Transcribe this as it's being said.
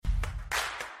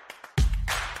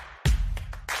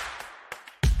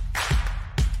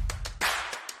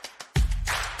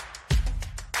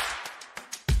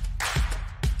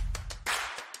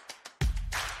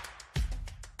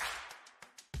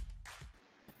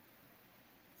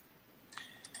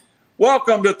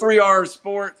Welcome to 3R's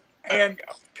Sports, and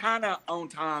kind of on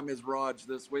time is Raj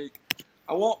this week.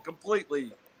 I won't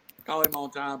completely call him on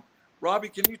time. Robbie,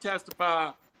 can you testify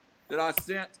that I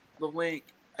sent the link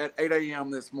at 8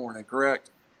 a.m. this morning, correct?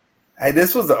 Hey,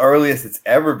 this was the earliest it's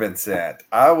ever been sent.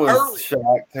 I was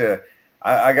shocked to.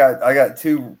 I got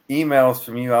two emails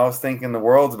from you. I was thinking the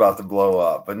world's about to blow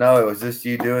up, but no, it was just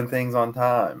you doing things on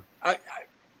time.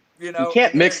 You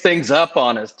can't mix things up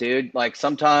on us, dude. Like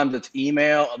sometimes it's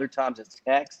email, other times it's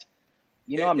text.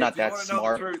 I'm not that smart. If you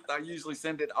want to know the truth, I usually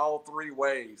send it all three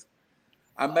ways.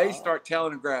 I may start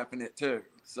telegraphing it too.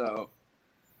 So,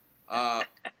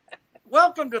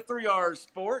 welcome to 3R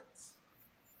Sports,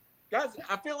 guys.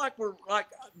 I feel like we're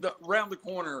around the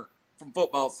corner from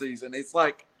football season. It's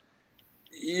like,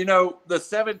 the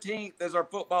 17th is our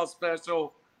football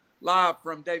special live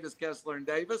from Davis, Kessler, and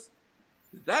Davis.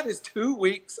 That is 2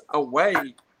 weeks away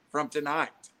from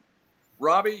tonight.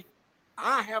 Robbie,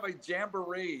 I have a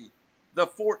jamboree the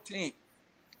 14th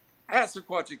at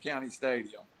Sequatchie County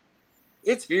Stadium.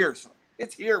 It's here.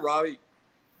 It's here, Robbie.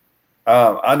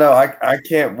 I know. I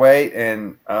can't wait.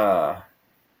 And,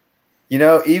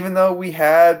 even though we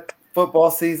had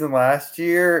football season last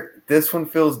year, this one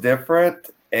feels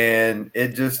different. And it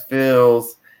just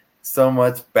feels so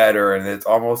much better. And it's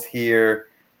almost here.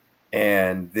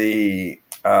 And the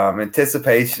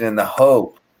anticipation and the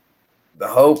hope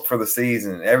for the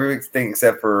season, everything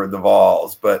except for the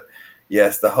Vols. But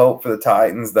yes, the hope for the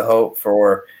Titans, the hope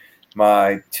for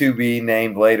my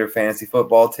to-be-named later fantasy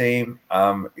football team.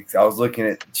 I was looking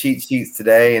at cheat sheets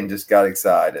today and just got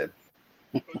excited.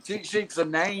 Cheat sheets of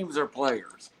names or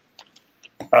players?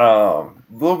 A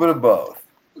little bit of both.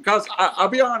 Because I'll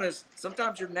be honest,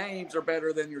 sometimes your names are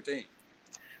better than your team.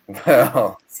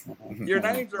 Well, your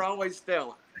names are always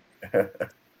stellar.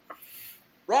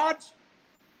 Raj,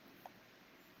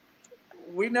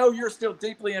 we know you're still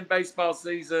deeply in baseball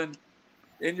season,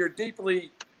 and you're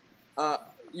deeply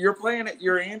you're playing it.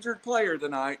 You're an injured player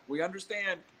tonight. We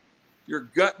understand you're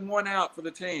gutting one out for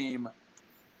the team.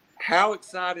 How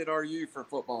excited are you for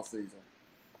football season?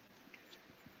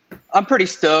 I'm pretty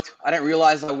stoked. I didn't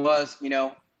realize I was.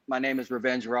 My name is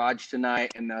Revenge Raj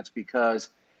tonight, and that's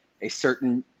because a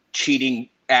certain cheating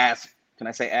ass, can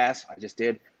I say ass? I just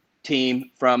did.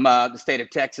 Team from the state of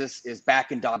Texas is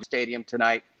back in Dodger Stadium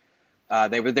tonight.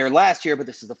 They were there last year, but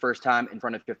this is the first time in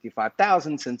front of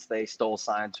 55,000 since they stole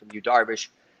signs from Yu Darvish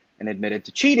and admitted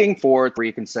to cheating for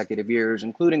 3 consecutive years,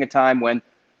 including a time when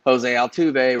Jose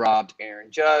Altuve robbed Aaron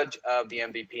Judge of the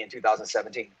MVP in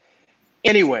 2017.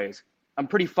 Anyways, I'm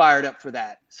pretty fired up for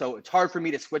that. So it's hard for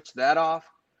me to switch that off.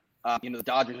 The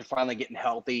Dodgers are finally getting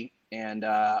healthy, and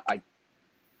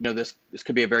this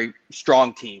could be a very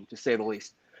strong team, to say the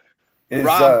least. Is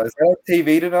that on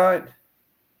TV tonight?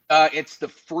 It's the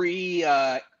free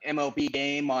MLB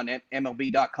game on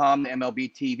MLB.com, the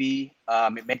MLB TV.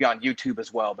 It may be on YouTube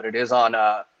as well, but it is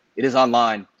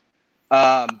online.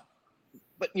 But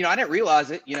I didn't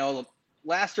realize it.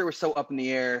 Last year was so up in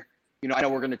the air. I know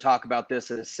we're going to talk about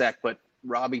this in a sec, but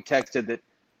Robbie texted that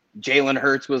Jalen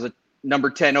Hurts was a number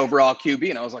 10 overall QB,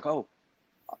 and I was like, oh,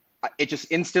 it just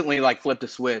instantly flipped a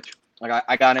switch.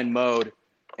 I got in mode.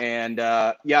 And,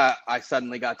 I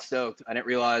suddenly got stoked. I didn't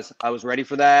realize I was ready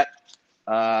for that.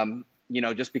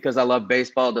 Just because I love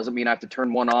baseball doesn't mean I have to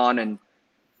turn one on and,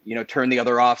 turn the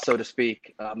other off, so to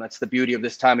speak. That's the beauty of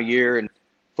this time of year and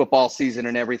football season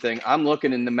and everything. I'm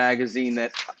looking in the magazine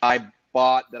that I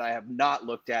bought that I have not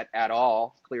looked at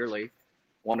all, clearly.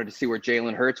 Wanted to see where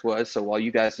Jalen Hurts was. So while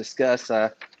you guys discuss,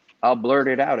 I'll blurt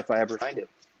it out if I ever find it.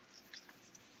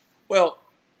 Well,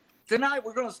 tonight,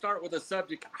 we're going to start with a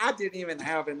subject I didn't even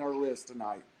have in our list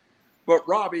tonight. But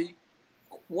Robbie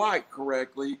quite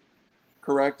correctly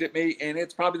corrected me, and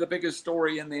it's probably the biggest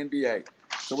story in the NBA.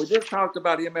 So we just talked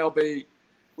about MLB.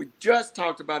 We just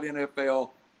talked about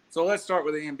NFL. So let's start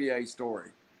with the NBA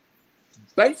story.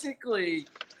 Basically,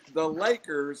 the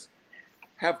Lakers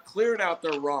have cleared out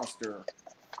their roster,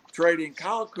 trading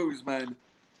Kyle Kuzma,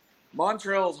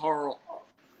 Montrezl Harrell,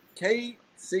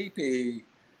 KCP,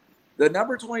 the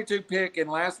number 22 pick in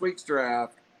last week's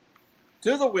draft,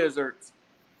 to the Wizards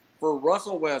for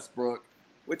Russell Westbrook,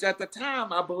 which at the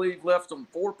time I believe left them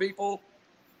 4 people.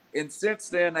 And since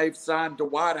then, they've signed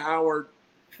Dwight Howard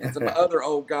and some other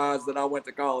old guys that I went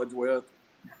to college with.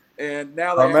 And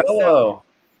now they have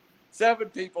 7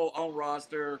 people on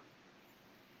roster.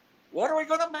 What are we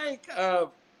going to make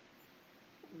of?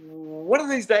 One of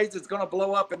these days it's going to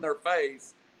blow up in their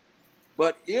face.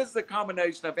 But is the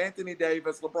combination of Anthony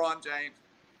Davis, LeBron James,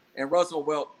 and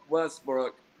Russell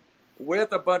Westbrook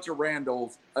with a bunch of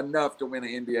Randalls enough to win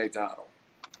an NBA title?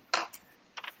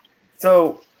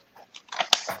 So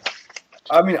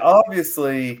I mean,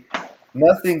 obviously,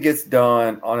 nothing gets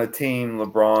done on a team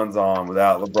LeBron's on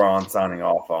without LeBron signing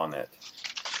off on it.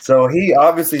 So he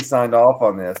obviously signed off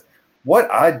on this.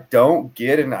 What I don't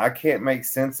get and I can't make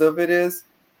sense of it is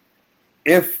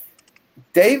if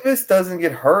Davis doesn't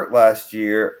get hurt last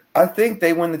year, I think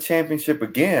they win the championship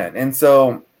again. And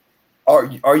so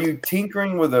are you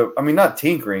tinkering with not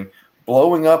tinkering,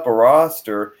 blowing up a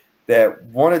roster that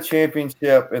won a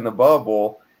championship in the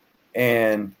bubble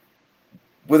and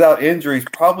without injuries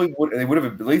they would have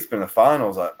at least been in the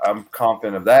finals. I'm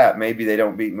confident of that. Maybe they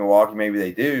don't beat Milwaukee, maybe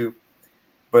they do.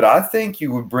 But I think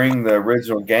you would bring the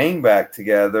original gang back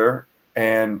together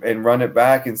and run it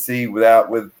back and see without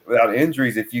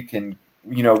injuries if you can,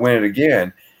 win it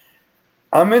again.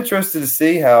 I'm interested to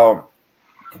see how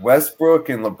Westbrook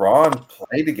and LeBron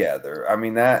play together. I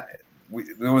mean, there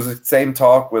was the same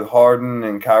talk with Harden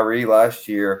and Kyrie last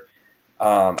year.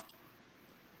 I'm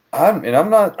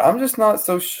just not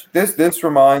so. This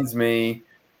reminds me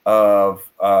of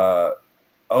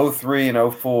 03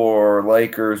 and 04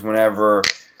 Lakers whenever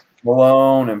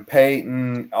Malone and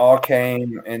Peyton all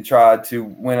came and tried to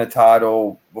win a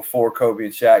title before Kobe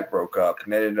and Shaq broke up,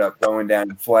 and they ended up going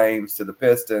down in flames to the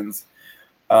Pistons.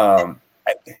 I'm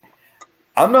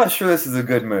not sure this is a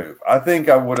good move. I think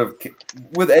I would have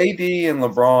 – with AD and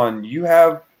LeBron, you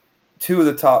have two of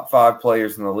the top 5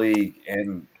 players in the league,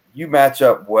 and you match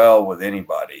up well with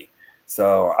anybody.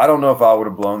 So I don't know if I would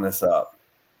have blown this up.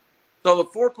 So the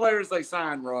 4 players they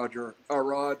signed, Raj,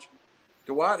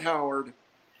 Dwight Howard,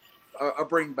 a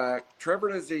bring back, Trevor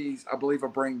Aziz, I believe a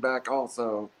bring back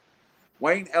also,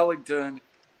 Wayne Ellington,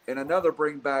 and another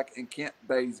bring back in Kent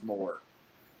Bazemore.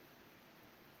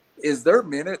 Is there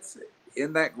minutes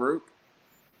in that group?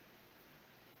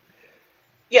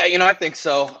 Yeah, I think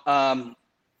so.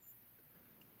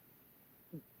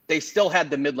 They still had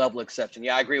the mid-level exception.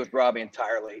 Yeah, I agree with Robbie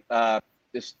entirely.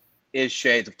 This is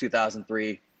shades of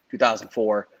 2003,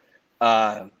 2004.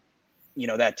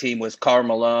 That team was Karl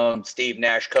Malone, Steve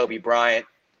Nash, Kobe Bryant,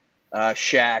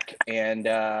 Shaq,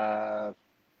 and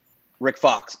Rick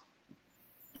Fox.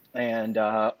 And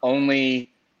only,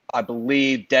 I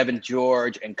believe, Devin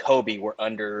George and Kobe were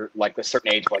under a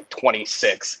certain age,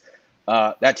 26.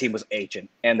 That team was ancient.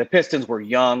 And the Pistons were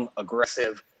young,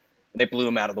 aggressive. And they blew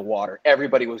them out of the water.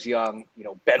 Everybody was young.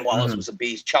 Ben Wallace was a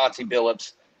beast. Chauncey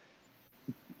Billups.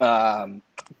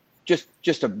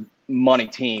 Just a money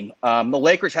team. The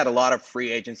Lakers had a lot of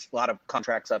free agents, a lot of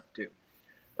contracts up to,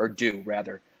 or due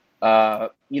rather.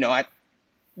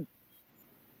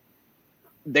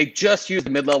 They just used the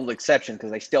mid-level exception because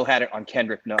they still had it on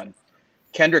Kendrick Nunn.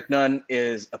 Kendrick Nunn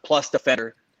is a plus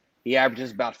defender. He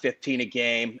averages about 15 a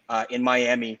game in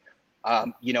Miami.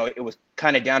 It was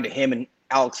kind of down to him and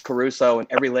Alex Caruso, and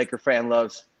every Laker fan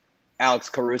loves Alex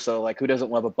Caruso. Who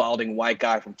doesn't love a balding white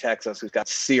guy from Texas who's got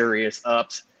serious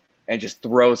ups and just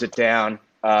throws it down?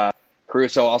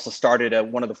 Caruso also started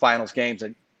one of the finals games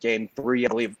at Game 3, I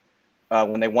believe,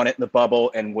 when they won it in the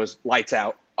bubble and was lights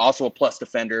out. Also a plus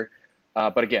defender.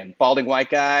 But again, balding white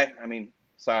guy. I mean,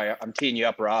 sorry, I'm teeing you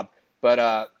up, Rob.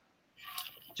 But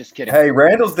just kidding. Hey,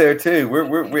 Randall's there too.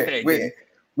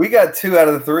 We got 2 out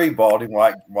of the 3 balding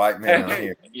white men on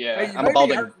here. Yeah, hey, I'm a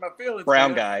balding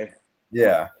brown man. guy.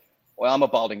 Yeah. Well, I'm a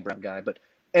balding brown guy. But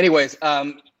anyways,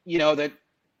 that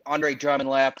Andre Drummond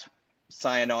left.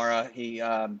 Sayonara. He,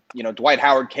 Dwight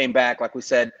Howard came back, like we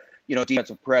said,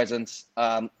 defensive presence.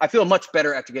 I feel much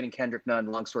better after getting Kendrick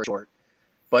Nunn, long story short.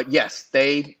 But yes,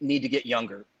 they need to get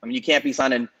younger. I mean, you can't be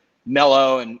signing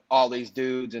Melo and all these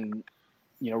dudes. And,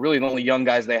 really the only young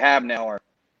guys they have now are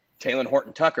Talen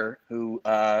Horton-Tucker, who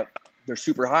they're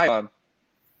super high on,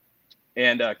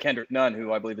 and Kendrick Nunn,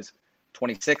 who I believe is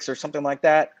 26 or something like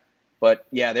that. But,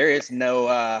 yeah, there is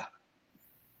no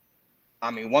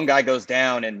one guy goes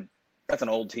down, and that's an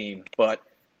old team. But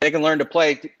they can learn to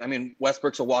play. I mean,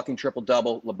 Westbrook's a walking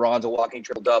triple-double. LeBron's a walking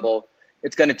triple-double.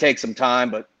 It's going to take some time,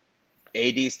 but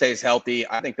AD stays healthy.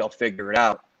 I think they'll figure it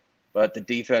out. But the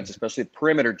defense, especially the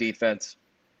perimeter defense,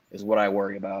 is what I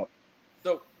worry about.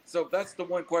 So that's the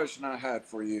one question I had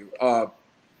for you.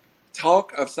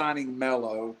 Talk of signing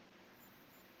Melo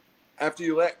after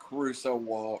you let Caruso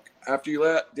walk, after you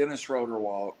let Dennis Schroeder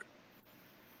walk.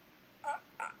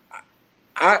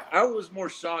 I was more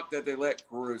shocked that they let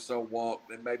Caruso walk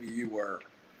than maybe you were,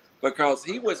 because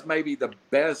he was maybe the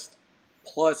best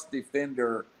plus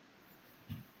defender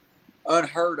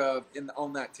unheard of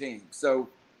on that team. So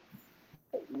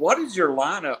what does your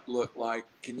lineup look like?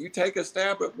 Can you take a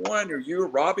stab at one, or you or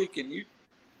Robbie? Can you?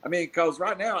 I mean, because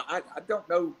right now I don't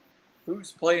know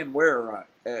who's playing where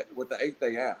with the 8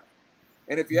 they have.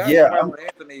 And if you have Carmelo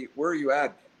Anthony, where are you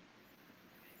at?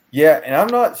 Yeah, and I'm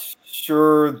not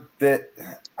sure that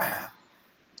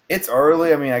it's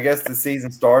early. I mean, I guess the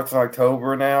season starts in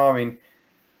October now. I mean,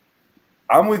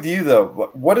 I'm with you though.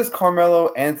 What does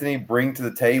Carmelo Anthony bring to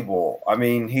the table? I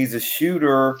mean, he's a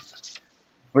shooter,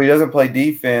 but he doesn't play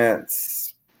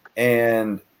defense.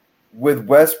 And with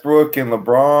Westbrook and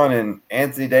LeBron and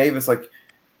Anthony Davis, like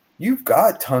you've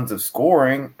got tons of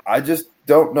scoring. I just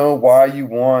don't know why you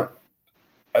want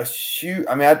a shoot.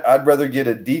 I mean, I'd rather get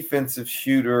a defensive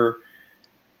shooter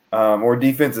or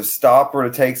defensive stopper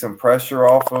to take some pressure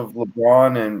off of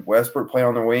LeBron and Westbrook playing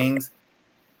on the wings.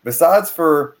 Besides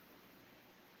for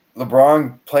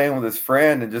LeBron playing with his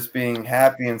friend and just being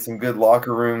happy and some good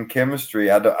locker room chemistry,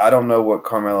 I don't know what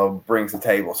Carmelo brings to the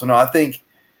table. So, no,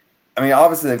 I mean,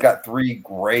 obviously they've got three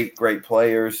great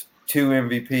players, 2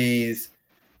 MVPs,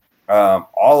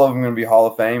 all of them going to be Hall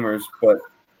of Famers, but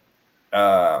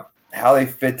how they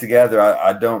fit together,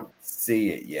 I don't see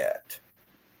it yet.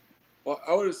 Well,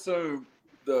 I would assume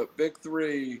the big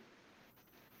three,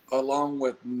 along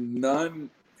with Nunn,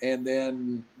 and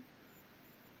then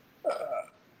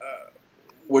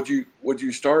would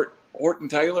you start Horton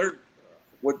Taylor?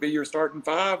 Would be your starting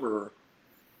 5, or?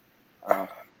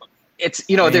 It's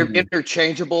they're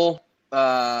interchangeable.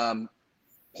 Horton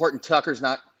Tucker's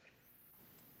not.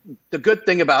 The good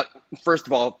thing about, first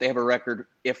of all, they have a record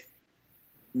if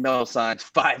Melo signs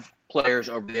 5 players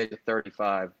over the age of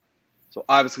 35. So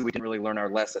obviously we didn't really learn our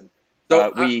lesson.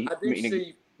 So I do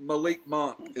see Malik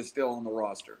Monk is still on the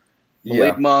roster.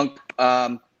 Malik Monk.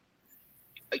 One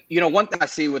thing I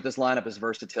see with this lineup is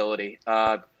versatility.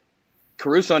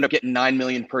 Caruso ended up getting $9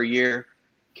 million per year.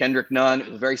 Kendrick Nunn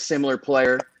is a very similar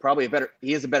player,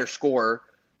 he is a better scorer,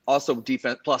 also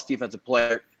defensive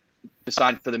player,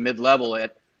 signed for the mid-level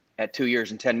at 2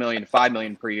 years and $10 million, $5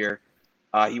 million per year.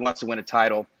 He wants to win a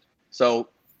title. So,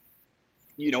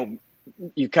 they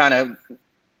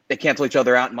cancel each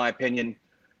other out, in my opinion.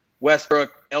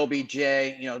 Westbrook,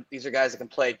 LBJ, these are guys that can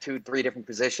play 2-3 different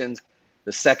positions.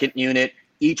 The second unit,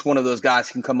 each one of those guys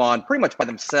can come on pretty much by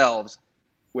themselves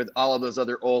with all of those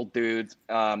other old dudes.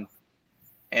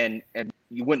 And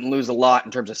you wouldn't lose a lot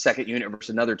in terms of second unit versus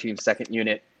another team's second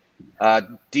unit.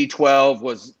 D12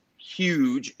 was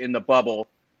huge in the bubble,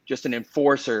 just an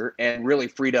enforcer, and really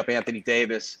freed up Anthony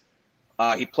Davis.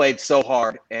 He played so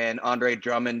hard, and Andre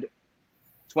Drummond,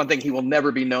 it's one thing he will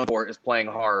never be known for is playing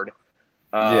hard,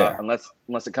 unless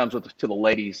it comes to the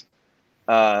ladies.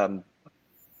 Mark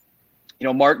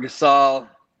Gasol,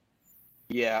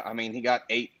 I mean, he got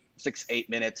 6-8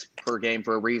 minutes per game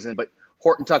for a reason, but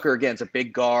Horton Tucker, again, is a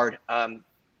big guard.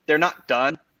 They're not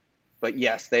done, but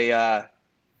yes, I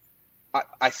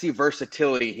see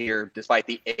versatility here despite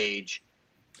the age.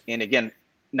 And again,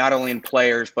 not only in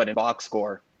players, but in box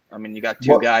score. I mean, you got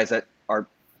 2 guys that are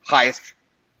highest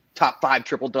top 5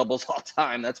 triple doubles all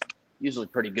time. That's usually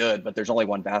pretty good, but there's only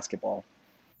one basketball.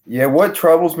 Yeah, what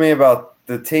troubles me about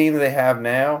the team they have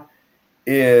now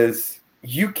is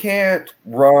you can't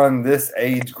run this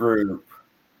age group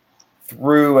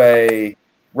through a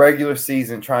regular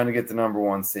season trying to get the number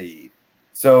 1 seed.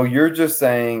 So you're just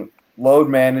saying load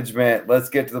management, let's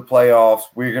get to the playoffs.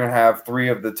 We're going to have 3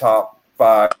 of the top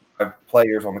 5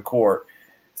 players on the court.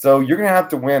 So you're going to have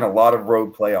to win a lot of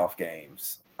road playoff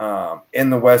games in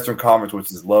the Western Conference,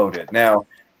 which is loaded. Now,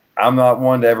 I'm not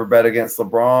one to ever bet against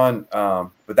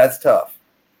LeBron, but that's tough.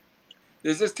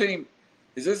 Is this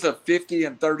a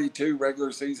 50-32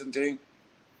 regular season team?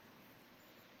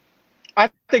 I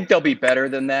think they'll be better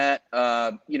than that.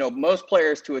 Most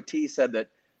players to a T said that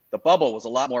the bubble was a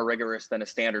lot more rigorous than a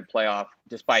standard playoff,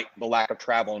 despite the lack of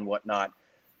travel and whatnot.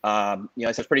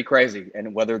 It's pretty crazy.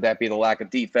 And whether that be the lack of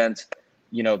defense,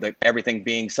 everything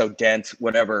being so dense,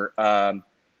 whatever.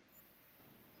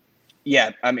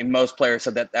 Most players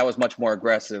said that was much more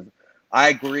aggressive. I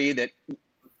agree that,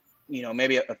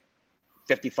 maybe a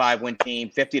 55-win team,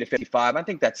 50-55, I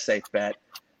think that's a safe bet.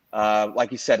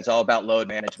 Like you said, it's all about load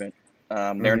management.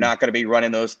 They're not going to be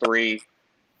running those 3.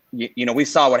 We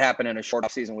saw what happened in a short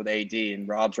off season with AD, and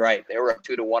Rob's right. They were up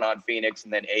 2-1 on Phoenix,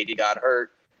 and then AD got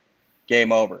hurt.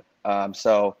 Game over. I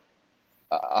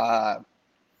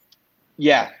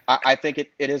think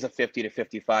it is a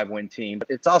 50-55 win team, but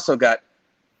it's also got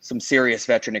some serious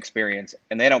veteran experience,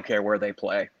 and they don't care where they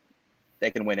play. They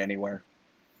can win anywhere.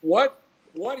 What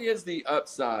is the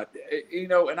upside?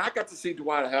 And I got to see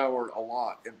Dwight Howard a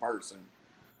lot in person.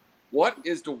 What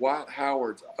is Dwight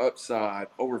Howard's upside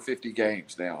over 50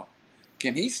 games now?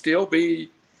 Can he still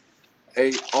be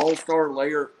a all-star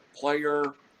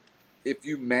player if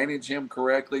you manage him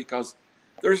correctly? Because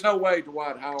there's no way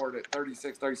Dwight Howard at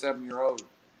 36, 37-year-old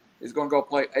is going to go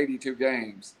play 82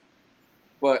 games.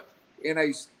 But in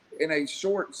a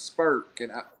short spurt,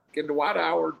 can Dwight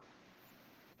Howard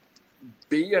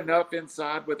be enough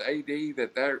inside with AD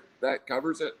that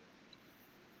covers it?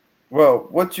 Well,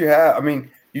 what you have, I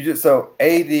mean, so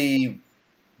AD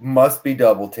must be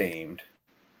double teamed.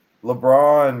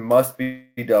 LeBron must be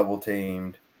double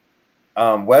teamed.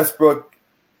 Westbrook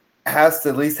has to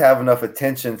at least have enough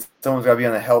attention. Someone's got to be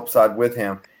on the help side with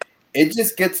him. It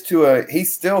just gets to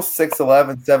he's still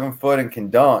 6'11", 7 foot, and can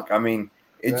dunk. I mean,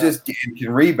 it just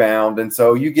can rebound. And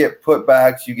so you get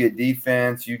putbacks, you get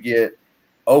defense, you get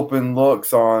open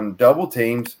looks on double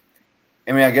teams.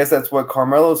 I mean, I guess that's what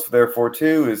Carmelo's there for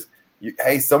too is,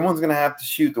 hey, someone's going to have to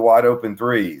shoot the wide open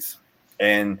threes.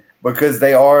 And because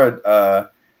they are a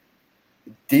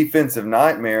defensive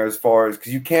nightmare as far as –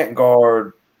 because you can't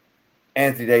guard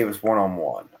Anthony Davis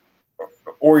one-on-one.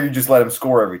 Or you just let him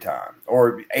score every time,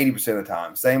 or 80% of the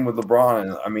time. Same with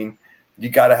LeBron. I mean, you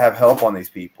got to have help on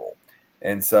these people.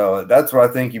 And so that's what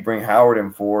I think you bring Howard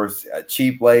in for is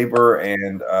cheap labor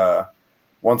and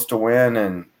wants to win.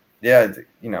 And, yeah,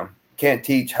 can't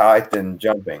teach height and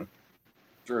jumping.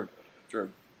 True.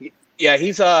 Yeah,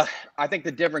 he's I think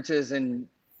the difference is in,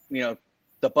 the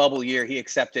bubble year, he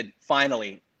accepted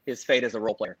finally his fate as a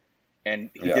role player.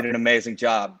 And he did an amazing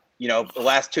job. The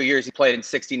last 2 years he played in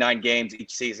 69 games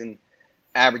each season,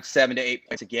 averaged 7 to 8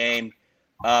 points a game.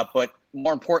 But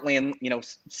more importantly, in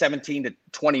 17 to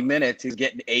 20 minutes, he's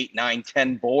getting 8, 9,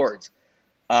 10 boards.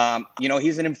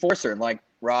 He's an enforcer, like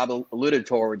Rob alluded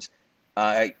towards.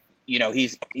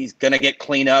 He's gonna get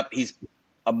clean up. He's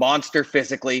a monster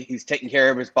physically. He's taking care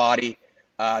of his body,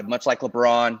 much like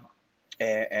LeBron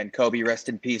and Kobe, rest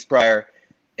in peace, prior.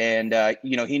 And,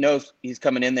 he knows he's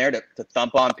coming in there to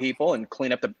thump on people and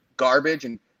clean up the garbage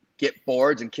and get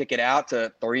boards and kick it out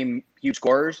to 3 huge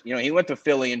scorers. He went to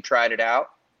Philly and tried it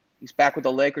out. He's back with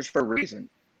the Lakers for a reason.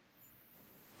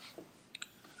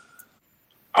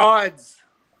 Odds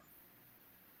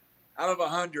out of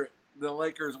 100, the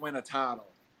Lakers win a title.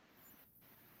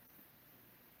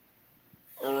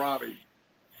 Or Robbie?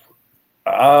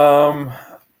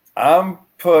 I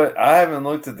haven't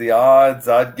looked at the odds.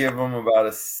 I'd give them about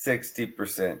a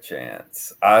 60%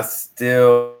 chance. I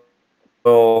still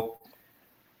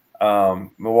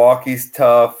Milwaukee's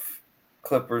tough.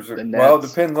 Clippers are well.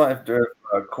 Depends on if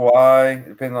Kawhi.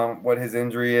 Depends on what his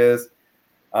injury is.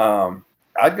 I'd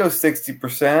go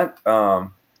 60%.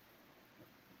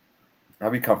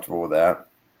 I'd be comfortable with that.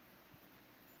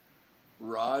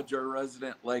 Roger,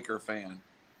 resident Laker fan.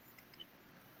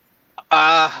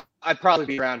 I'd probably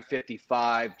be around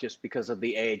 55 just because of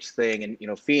the age thing.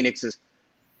 And, Phoenix is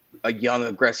a young,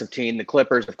 aggressive team. The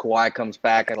Clippers, if Kawhi comes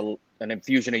back, at an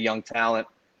infusion of young talent.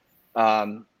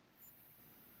 The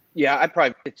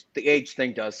age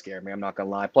thing does scare me. I'm not going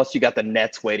to lie. Plus, you got the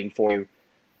Nets waiting for you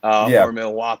or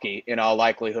Milwaukee in all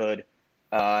likelihood.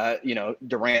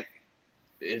 Durant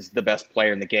is the best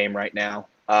player in the game right now,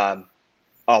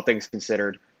 all things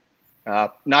considered.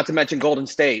 Not to mention Golden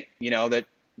State, that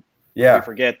 – we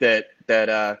forget that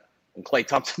when Klay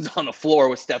Thompson's on the floor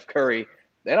with Steph Curry,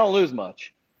 they don't lose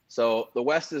much. So the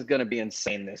West is going to be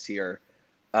insane this year.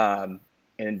 And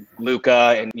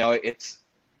Luka, and it's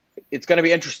going to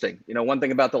be interesting. One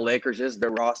thing about the Lakers is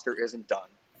their roster isn't done.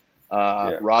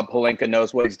 Rob Pelinka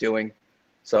knows what he's doing,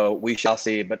 so we shall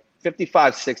see. But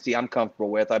 55-60, I'm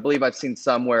comfortable with. I believe I've seen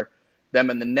somewhere them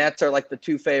and the Nets are like the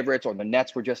 2 favorites, or the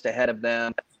Nets were just ahead of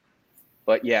them.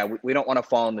 But, we don't want to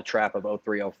fall in the trap of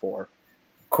 03-04.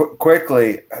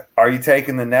 Quickly, are you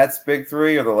taking the Nets big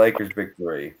 3 or the Lakers big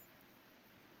 3?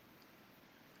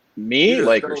 Me,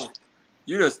 Lakers.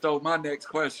 You just stole my next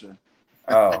question.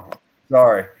 Oh,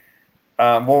 sorry.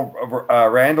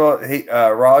 Randall,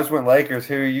 Raj went Lakers.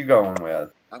 Who are you going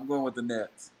with? I'm going with the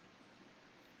Nets.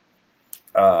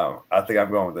 I think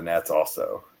I'm going with the Nets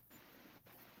also.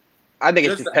 I think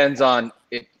it depends on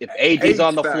if AD's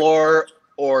on the floor –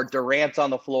 or Durant's on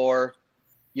the floor.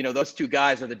 Those 2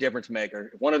 guys are the difference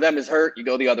maker. If one of them is hurt, you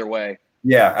go the other way.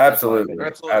 Yeah, absolutely.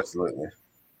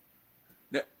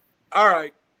 All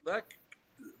right.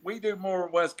 We do more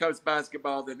West Coast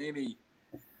basketball than any.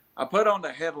 I put on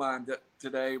the headline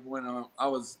today when I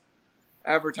was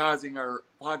advertising our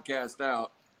podcast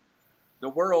out. The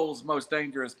world's most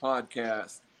dangerous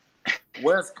podcast,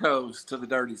 West Coast to the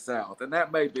Dirty South. And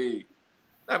that may be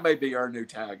our new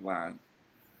tagline.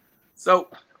 So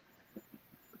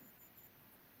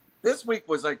this week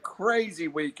was a crazy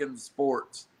week in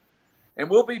sports, and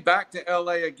we'll be back to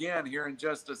LA again here in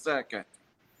just a second.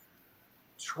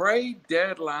 Trade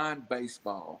deadline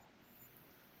baseball.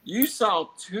 You saw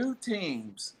 2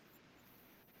 teams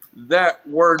that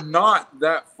were not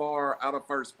that far out of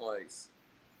first place,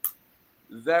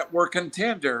 that were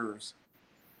contenders,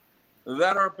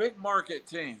 that are big market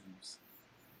teams,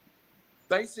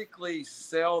 basically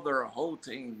sell their whole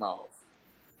team off.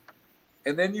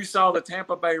 And then you saw the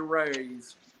Tampa Bay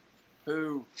Rays,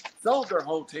 who sold their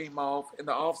whole team off in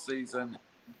the offseason,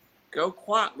 go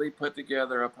quietly put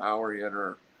together a power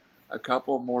hitter, a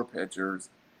couple more pitchers,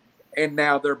 and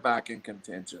now they're back in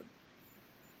contention.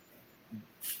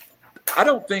 I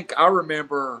don't think I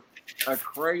remember a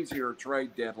crazier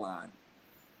trade deadline.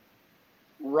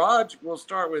 Raj, we'll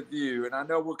start with you, and I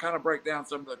know we'll kind of break down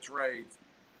some of the trades.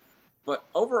 But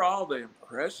overall, the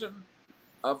impression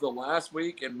of the last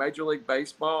week in Major League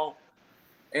Baseball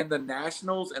and the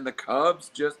Nationals and the Cubs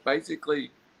just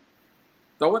basically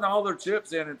throwing all their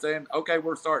chips in and saying, okay,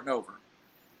 we're starting over.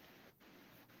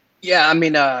 Yeah, I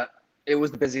mean, it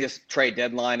was the busiest trade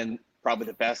deadline and probably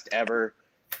the best ever.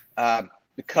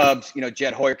 The Cubs,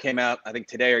 Jed Hoyer came out, I think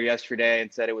today or yesterday,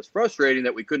 and said it was frustrating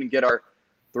that we couldn't get our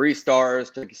 3 stars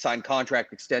to sign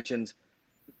contract extensions.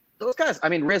 Those guys, I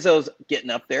mean, Rizzo's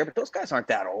getting up there, but those guys aren't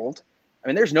that old. I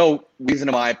mean, there's no reason,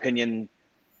 in my opinion,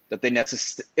 that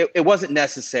it wasn't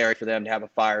necessary for them to have a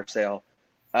fire sale.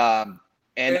 And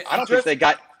I don't think they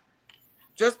got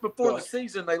 – just before the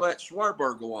season, they let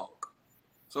Schwarber walk.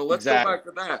 So let's go back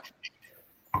to that.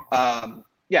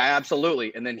 Yeah,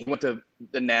 absolutely. And then he went to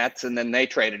the Nats, and then they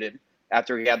traded him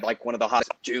after he had like one of the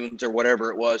hottest Junes or whatever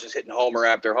it was, just hitting homer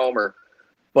after homer.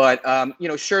 But,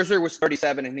 Scherzer was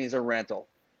 37, and he's a rental.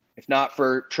 If not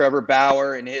for Trevor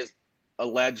Bauer and his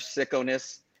alleged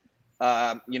sickoness,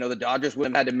 the Dodgers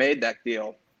wouldn't have had to made that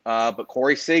deal. But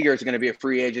Corey Seager is going to be a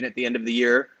free agent at the end of the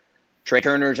year. Trey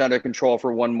Turner's under control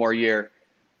for one more year.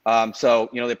 So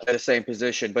they play the same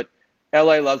position. But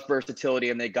LA loves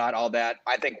versatility, and they got all that.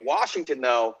 I think Washington,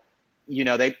 though,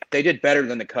 they did better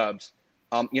than the Cubs.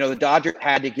 The Dodgers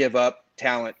had to give up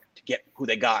talent to get who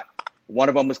they got. One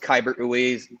of them was Keibert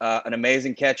Ruiz, an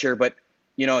amazing catcher, but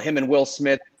him and Will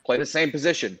Smith play the same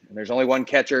position. And there's only one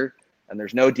catcher, and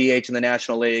there's no DH in the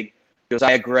National League.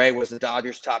 Josiah Gray was the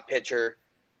Dodgers' top pitcher.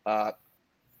 They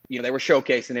were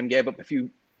showcasing him, gave up a few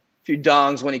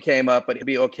dongs when he came up, but he'll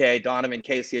be okay. Donovan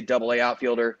Casey, a Double-A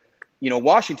outfielder.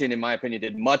 Washington, in my opinion,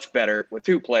 did much better with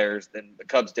 2 players than the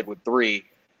Cubs did with 3.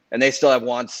 And they still have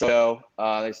Juan Soto.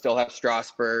 They still have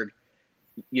Strasburg.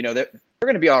 They're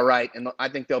going to be all right, and I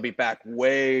think they'll be back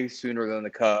way sooner than the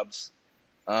Cubs.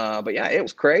 But, yeah, it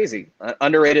was crazy.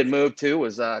 Underrated move, too,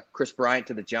 was Chris Bryant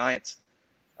to the Giants.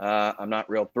 I'm not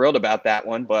real thrilled about that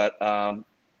one, but,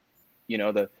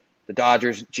 the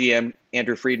Dodgers GM,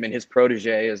 Andrew Friedman, his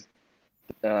protege is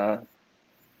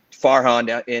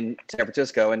Farhan in San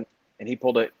Francisco, and he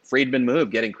pulled a Friedman move,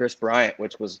 getting Chris Bryant,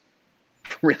 which was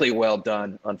really well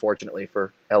done, unfortunately,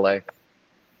 for L.A.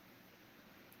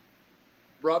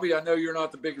 Robbie, I know you're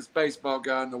not the biggest baseball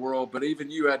guy in the world, but even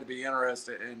you had to be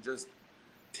interested in just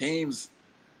teams.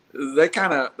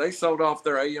 They sold off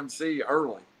their AMC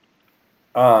early.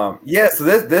 So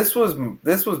this was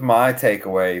my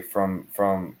takeaway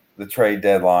from the trade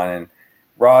deadline, and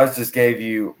Raj just gave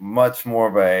you much more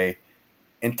of a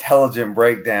intelligent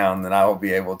breakdown than I will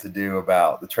be able to do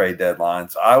about the trade deadline.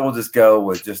 So I will just go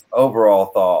with just overall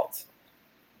thoughts.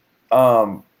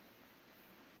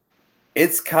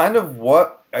 It's kind of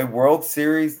what a World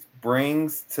Series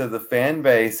brings to the fan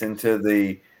base and to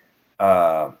the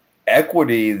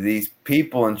equity these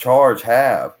people in charge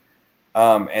have.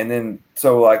 And then,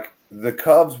 so like the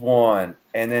Cubs won,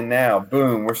 and then now,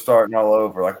 boom, we're starting all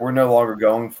over. Like, we're no longer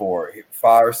going for it.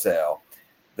 Fire sale.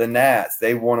 The Nats,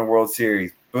 they won a World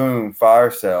Series. Boom,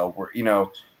 fire sale.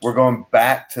 We're going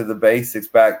back to the basics,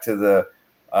 back to the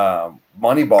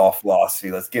Moneyball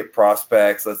philosophy. Let's get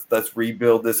prospects. Let's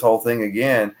rebuild this whole thing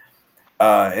again.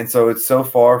 And so it's so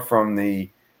far from the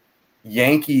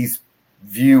Yankees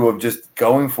view of just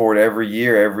going for it every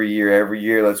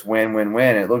year. Let's win.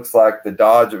 It looks like the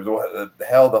Dodgers,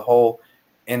 the whole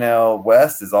NL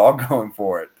West is all going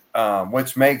for it,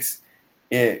 which makes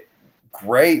it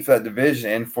great for that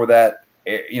division and for that.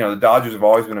 The Dodgers have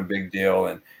always been a big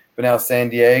deal, but now San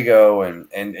Diego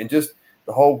and just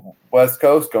the whole West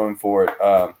Coast going for it.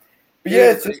 But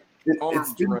yeah, it's been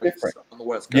different on the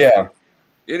West Coast. Yeah.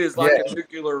 It is like a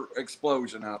nuclear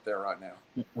explosion out there right now.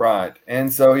 Right.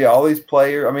 And so, all these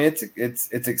players, I mean,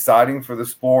 it's exciting for the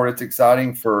sport. It's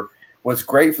exciting for what's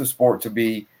great for the sport to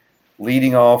be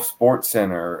leading off Sports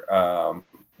Center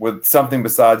with something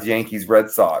besides Yankees Red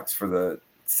Sox for the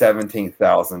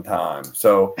 17,000th time.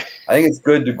 So I think it's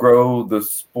good to grow the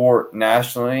sport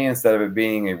nationally instead of it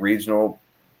being a regional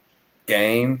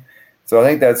game. So I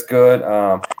think that's good.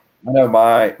 I know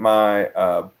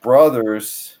my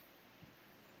brothers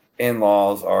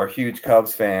in-laws are huge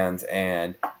Cubs fans,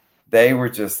 and they were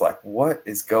just like, what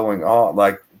is going on?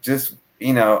 Like, just,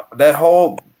 that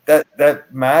whole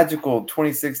that magical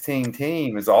 2016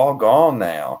 team is all gone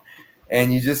now,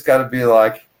 and you just got to be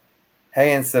like,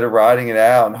 hey, instead of writing it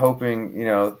out and hoping,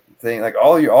 think like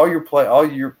all your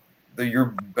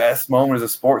best moment as a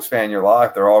sports fan in your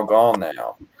life, they're all gone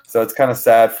now. So it's kind of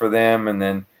sad for them. And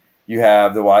then you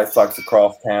have the White Sox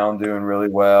across town doing really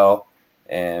well,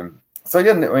 and so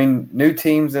again, I mean, new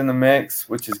teams in the mix,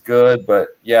 which is good.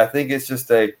 But yeah, I think it's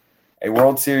just a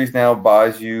World Series now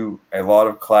buys you a lot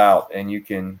of clout, and you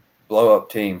can blow up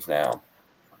teams now.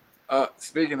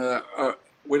 Speaking of that,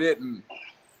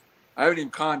 I haven't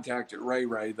even contacted Ray,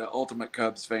 the ultimate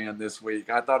Cubs fan, this week.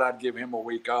 I thought I'd give him a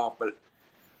week off, but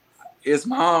his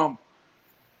mom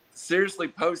seriously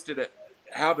posted it,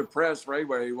 how depressed Ray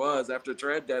was after the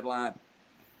trade deadline.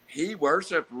 He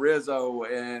worshipped Rizzo,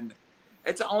 and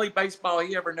it's the only baseball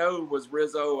he ever knew was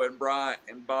Rizzo and Bryant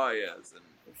and Baez.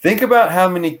 And think about how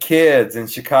many kids in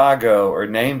Chicago are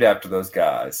named after those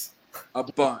guys. A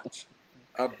bunch.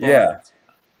 Yeah.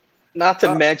 Not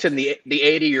to mention the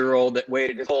 80-year-old that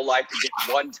waited his whole life to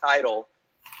get one title,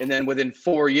 and then within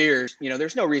 4 years,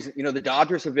 there's no reason. The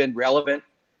Dodgers have been relevant.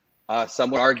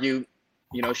 Some would argue,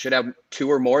 should have 2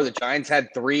 or more. The Giants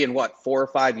had 3 in 4 or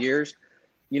 5 years.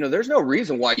 There's no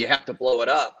reason why you have to blow it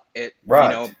up.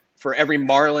 Right. For every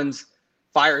Marlins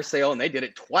fire sale, and they did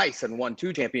it twice and won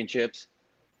 2 championships.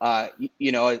 A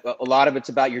lot of it's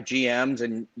about your GMs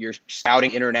and your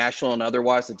scouting, international and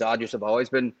otherwise. The Dodgers have always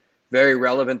been very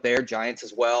relevant there. Giants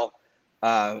as well.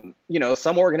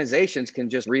 Some organizations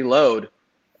can just reload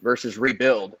versus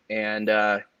rebuild, and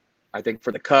I think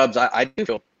for the Cubs, I do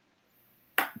feel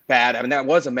bad. I mean, that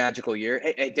was a magical year.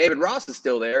 Hey, David Ross is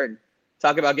still there, and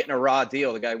talk about getting a raw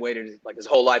deal. The guy waited like his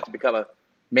whole life to become a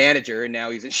manager, and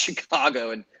now he's in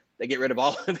Chicago, and they get rid of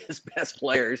all of his best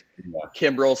players. Yeah.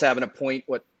 Kimbrel's having a point.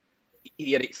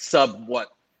 He had a sub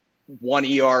 1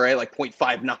 ERA, like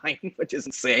 0.59, which is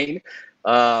insane.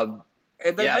 And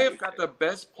they may have got the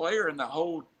best player in the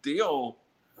whole deal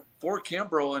for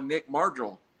Kimbrel and Nick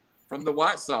Margell from the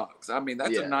White Sox. I mean,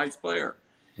 that's a nice player.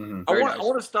 Mm-hmm. I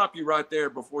want to stop you right there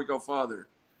before we go farther.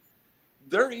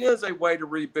 There is a way to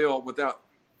rebuild without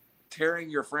tearing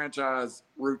your franchise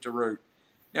root to root.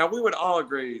 Now, we would all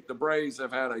agree the Braves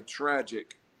have had a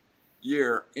tragic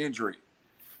year injury.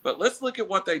 But let's look at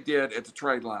what they did at the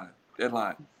trade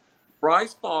deadline.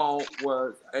 Bryce Ball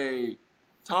was a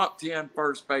top 10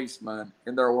 first baseman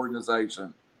in their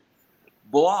organization,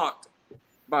 blocked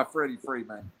by Freddie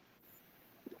Freeman.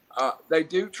 They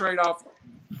do trade off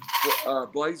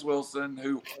Blaze Wilson,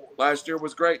 who last year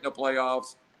was great in the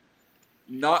playoffs.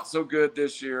 Not so good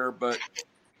this year, but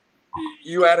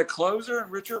you add a closer in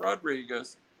Richard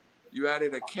Rodriguez. You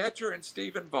added a catcher in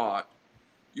Stephen Vaught.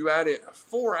 You added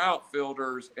 4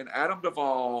 outfielders in Adam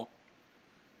Duvall,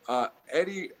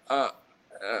 Eddie,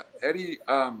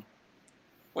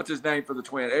 what's his name for the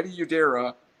Twin? Eddie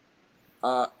Udera,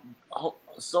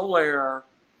 Soler,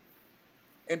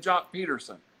 and Jock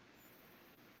Peterson.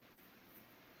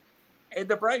 And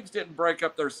the Braves didn't break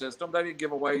up their system. They didn't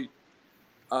give away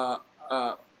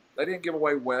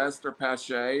West or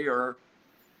Pache or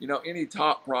any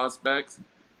top prospects.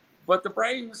 But the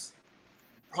Braves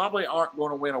probably aren't going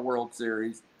to win a World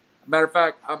Series. Matter of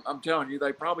fact, I'm telling you,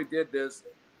 they probably did this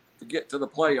to get to the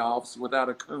playoffs without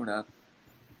Acuna.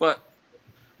 But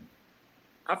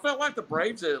I felt like the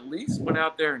Braves at least went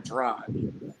out there and tried.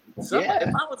 If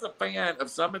I was a fan of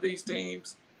some of these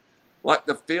teams, like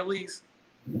the Phillies,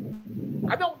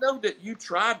 I don't know that you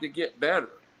tried to get better.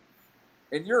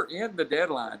 And you're in the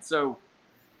deadline. So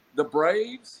the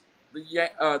Braves,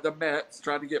 the Mets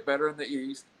tried to get better in the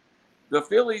East. The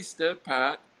Phillies stood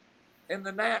pat, and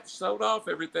the Nats sold off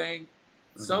everything.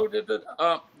 Mm-hmm. So did the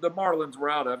Marlins were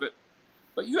out of it.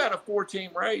 But you had a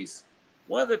 4-team race.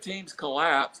 One of the teams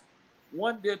collapsed.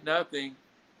 One did nothing.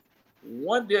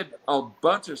 One did a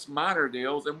bunch of minor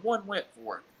deals, and one went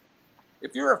for it.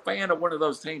 If you're a fan of one of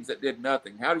those teams that did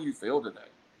nothing, how do you feel today?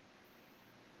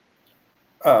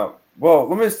 Well,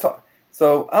 let me just talk.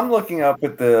 So I'm looking up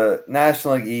at the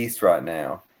National League East right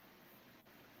now.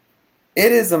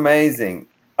 It is amazing.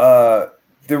 The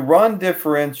run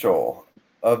differential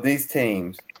of these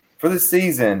teams for the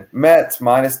season: Mets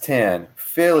 -10,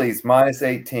 Phillies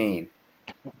 -18,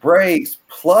 Braves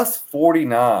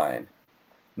 +49,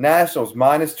 Nationals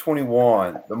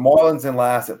 -21, the Marlins in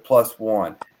last at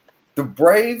 +1. The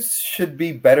Braves should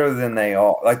be better than they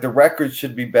are. Like, the record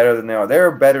should be better than they are. They're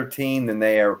a better team than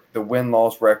they are. The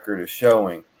win-loss record is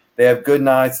showing. They have good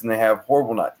nights and they have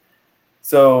horrible nights.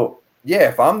 So, yeah,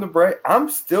 if I'm the Braves, I'm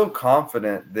still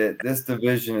confident that this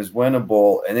division is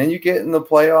winnable. And then you get in the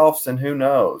playoffs, and who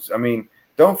knows? I mean,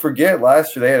 don't forget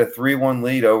last year they had a 3-1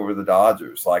 lead over the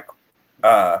Dodgers. Like,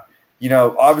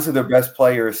 obviously their best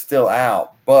player is still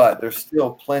out, but there's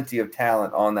still plenty of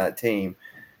talent on that team.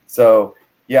 So,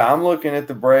 yeah, I'm looking at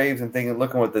the Braves and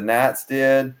looking what the Nats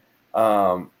did.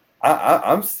 I'm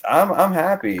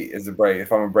happy as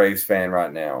if I'm a Braves fan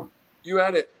right now. You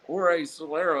had it, Jorge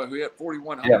Solera, who hit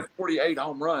 48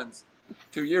 home runs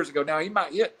 2 years ago. Now, he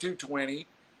might hit 220,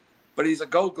 but he's a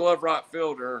Gold Glove right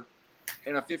fielder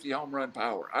and a 50 home run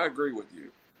power. I agree with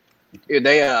you. Dude,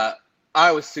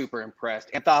 I was super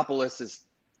impressed. Anthopoulos is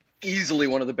easily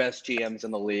one of the best GMs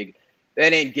in the league. They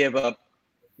didn't give up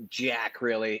jack,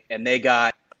 really, and they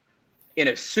got in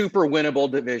a super winnable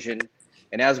division.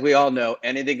 And as we all know,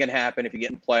 anything can happen if you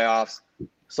get in playoffs.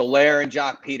 Soler and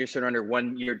Jock Peterson are under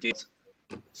 1-year deals.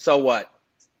 So what?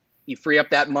 You free up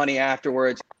that money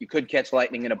afterwards. You could catch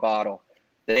lightning in a bottle.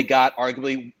 They got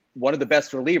arguably one of the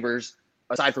best relievers,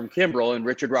 aside from Kimbrel, and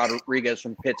Richard Rodriguez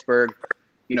from Pittsburgh.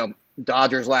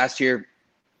 Dodgers last year.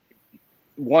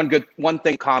 One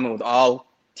thing common with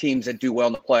all teams that do well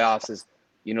in the playoffs is,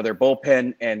 their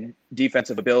bullpen and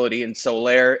defensive ability. And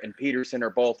Soler and Peterson are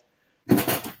both,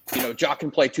 Jock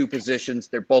can play two positions.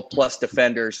 They're both plus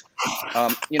defenders.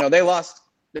 They lost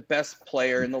the best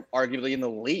player arguably in the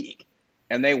league,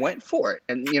 and they went for it.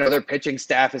 And, their pitching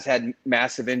staff has had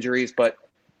massive injuries, but,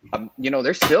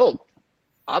 they're still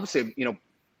obviously,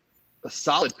 a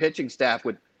solid pitching staff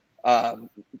with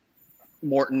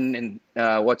Morton and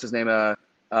what's his name?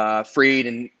 Freed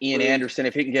and Ian Anderson,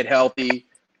 if he can get healthy.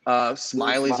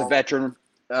 Smiley's a veteran.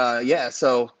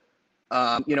 So,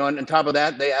 and on top of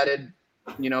that, they added,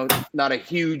 not a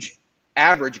huge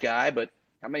average guy, but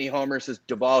how many homers has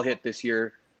Duvall hit this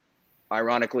year?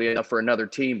 Ironically enough, for another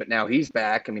team, but now he's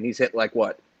back. I mean, he's hit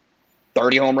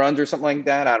 30 home runs or something like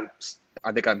that.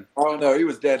 I think I'm. Oh no, he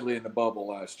was deadly in the bubble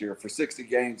last year. For 60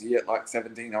 games, he hit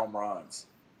 17 home runs.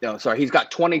 No, sorry, he's got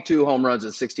 22 home runs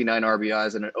and 69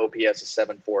 RBIs and an OPS of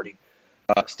 740,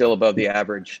 still above the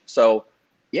average. So,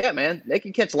 yeah, man, they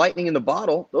can catch lightning in the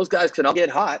bottle. Those guys can all get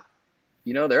hot.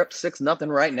 They're up 6-0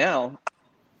 right now.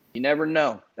 You never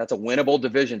know. That's a winnable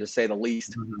division, to say the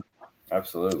least. Mm-hmm.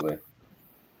 Absolutely.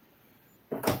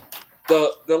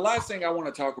 The last thing I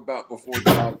want to talk about before we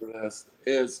get on to this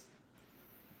is,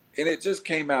 and it just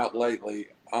came out lately,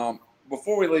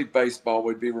 before we leave baseball,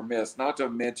 we'd be remiss not to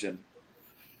mention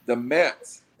the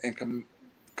Mets and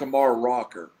Kumar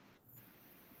Rocker.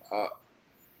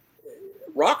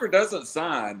 Rocker doesn't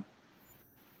sign.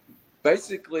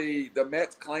 Basically, the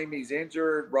Mets claim he's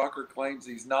injured. Rocker claims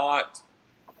he's not.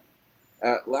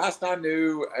 Last I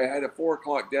knew, I had a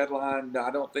 4:00 deadline.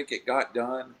 I don't think it got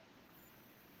done.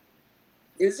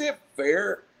 Is it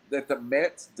fair that the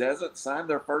Mets doesn't sign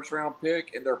their first-round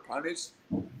pick and they're punished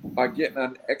by getting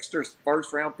an extra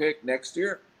first-round pick next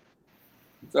year?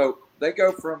 So they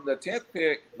go from the 10th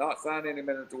pick, not signing him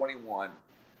in the 21.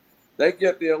 They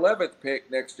get the 11th pick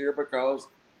next year because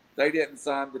they didn't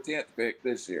sign the 10th pick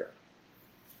this year.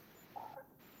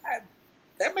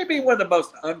 That may be one of the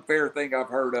most unfair things I've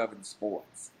heard of in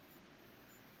sports.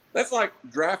 That's like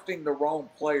drafting the wrong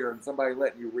player and somebody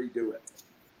letting you redo it.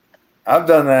 I've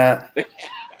done that.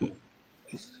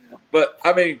 But,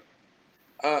 I mean,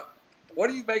 what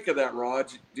do you make of that,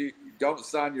 Raj? You don't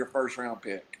sign your first-round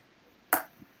pick.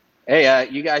 Hey,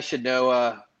 you guys should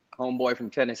know homeboy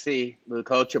from Tennessee, Luke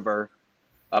Hochevar.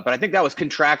 But I think that was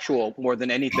contractual more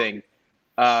than anything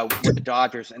with the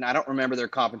Dodgers. And I don't remember their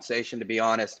compensation, to be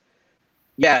honest.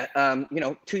 Yeah,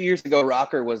 2 years ago,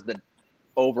 Rocker was the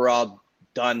overall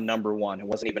done number one. It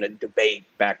wasn't even a debate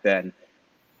back then.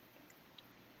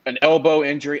 An elbow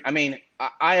injury. I mean,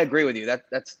 I agree with you.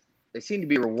 That's they seem to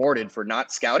be rewarded for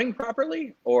not scouting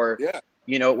properly, or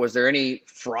was there any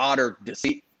fraud or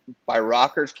deceit by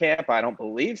Rocker's camp? I don't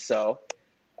believe so.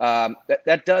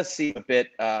 That does seem a bit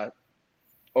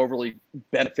overly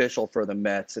beneficial for the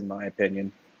Mets, in my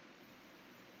opinion.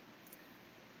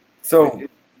 So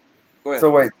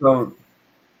wait, you're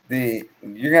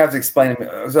gonna have to explain to me.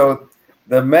 So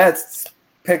the Mets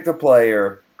picked a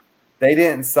player. They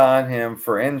didn't sign him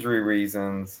for injury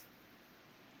reasons,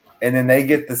 and then they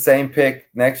get the same pick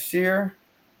next year?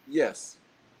 Yes.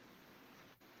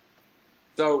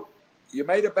 So you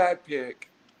made a bad pick.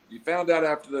 You found out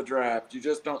after the draft. You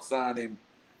just don't sign him,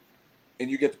 and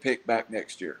you get the pick back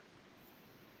next year.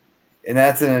 And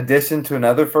that's in addition to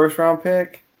another first-round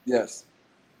pick? Yes.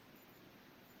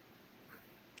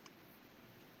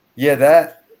 Yeah,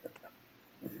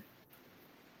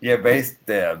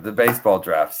 the baseball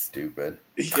draft's stupid.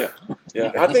 Yeah.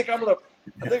 I think I'm gonna.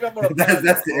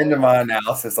 That's the end of my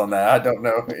analysis on that. I don't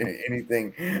know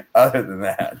anything other than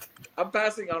that. I'm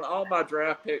passing on all my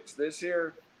draft picks this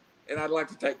year, and I'd like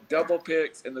to take double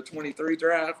picks in the 23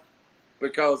 draft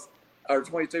or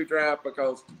 22 draft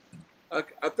because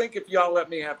I think if y'all let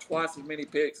me have twice as many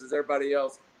picks as everybody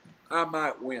else, I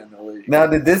might win the league. Now,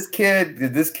 did this kid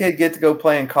get to go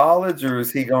play in college, or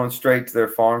is he going straight to their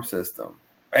farm system?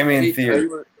 I mean, in theory.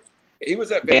 He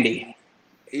was at Vandy.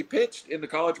 He pitched in the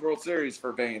College World Series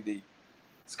for Vandy.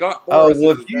 Scott Oh, Boras.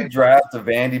 well, if you draft a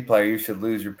Vandy player, you should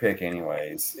lose your pick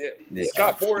anyways. Yeah.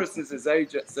 Scott Boras is his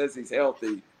agent, says he's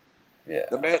healthy. Yeah.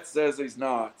 The Mets says he's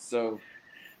not. So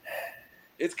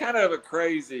it's kind of a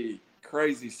crazy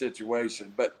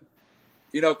situation. But,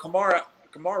 Kamar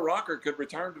Rocker could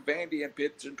return to Vandy and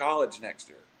pitch in college next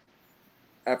year.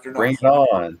 Bring it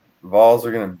on. The Vols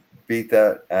are going to beat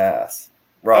that ass.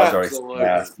 Rod's already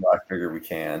asked, so I figure we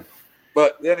can.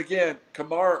 But then again,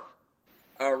 Kamar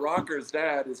Rocker's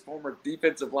dad is former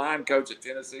defensive line coach at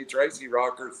Tennessee, Tracy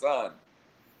Rocker's son.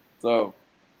 So,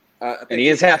 and he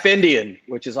is half Indian,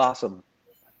 which is awesome.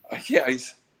 Yeah,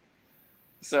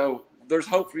 so there's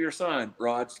hope for your son,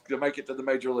 Rod, to make it to the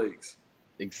major leagues.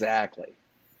 Exactly.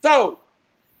 So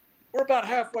we're about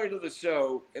halfway to the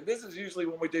show, and this is usually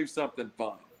when we do something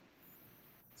fun.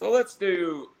 So let's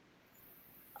do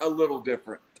a little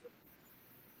different.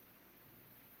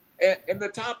 And the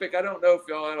topic, I don't know if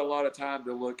y'all had a lot of time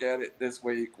to look at it this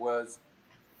week, was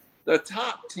the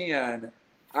top 10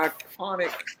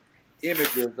 iconic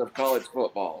images of college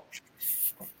football.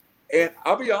 And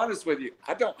I'll be honest with you,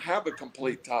 I don't have a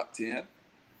complete top 10.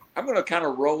 I'm going to kind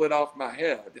of roll it off my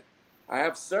head. I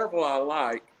have several I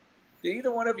like. Do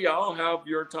either one of y'all have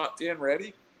your top 10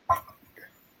 ready?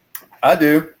 I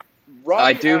do. Rodney,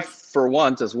 I do for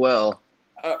once as well.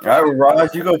 All right,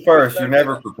 Raj, you go first. You're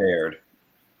never prepared.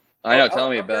 I know. Tell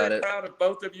me about it. I'm proud of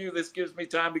both of you. This gives me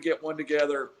time to get one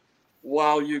together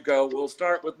while you go. We'll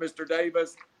start with Mr.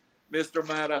 Davis. Mr.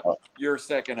 Matta, you're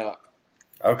second up.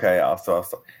 Okay, also.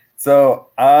 So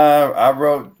I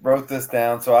wrote this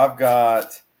down. So I've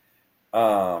got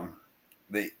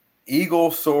the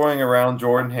eagle soaring around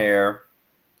Jordan Hare.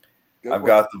 I've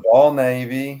got the Vol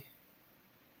Navy,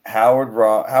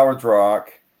 Howard's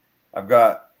Rock. I've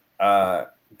got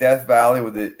Death Valley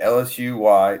with the LSU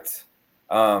Whites.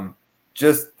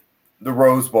 Just the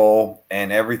Rose Bowl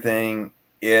and everything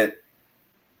it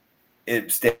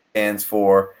stands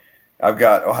for. I've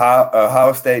got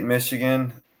Ohio State,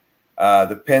 Michigan,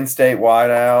 the Penn State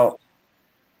Whiteout,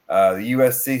 the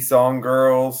USC Song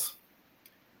Girls,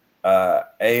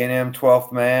 A&M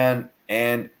 12th Man.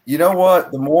 And you know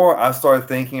what? The more I started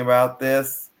thinking about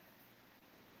this,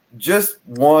 just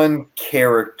one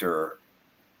character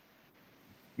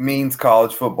means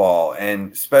college football,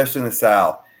 and especially in the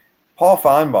South. Paul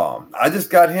Feinbaum. I just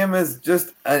got him as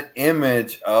just an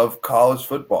image of college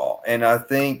football. And I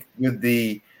think with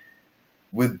the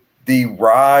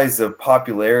rise of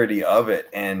popularity of it,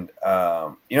 and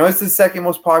it's the second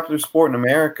most popular sport in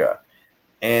America,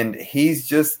 and he's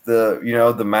just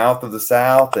the mouth of the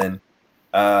South, and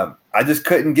I just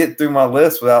couldn't get through my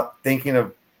list without thinking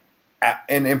of,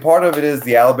 and part of it is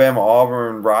the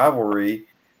Alabama-Auburn rivalry,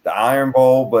 the Iron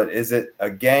Bowl, but is it a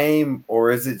game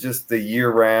or is it just the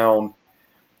year-round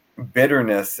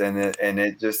bitterness, and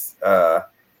it just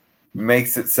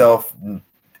makes itself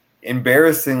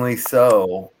embarrassingly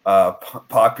so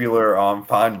popular on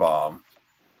Feinbaum.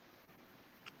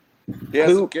 Yeah,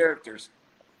 some characters.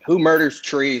 Who murders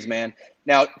trees, man?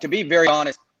 Now, to be very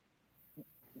honest,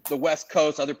 the West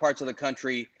Coast, other parts of the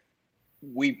country,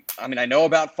 I know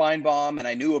about Feinbaum, and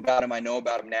I knew about him. I know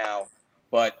about him now,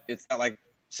 but it's not like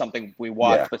something we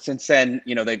watch. Yeah. But since then,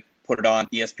 they put it on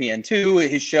ESPN2,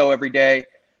 his show every day.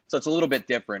 So it's a little bit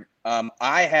different.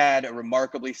 I had a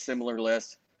remarkably similar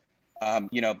list.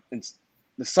 The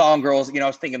Song Girls, I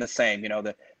was thinking the same,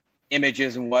 the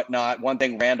images and whatnot. One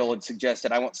thing Randall had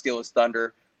suggested, I won't steal his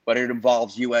thunder, but it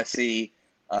involves USC.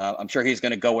 I'm sure he's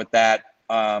going to go with that.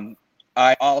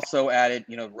 I also added,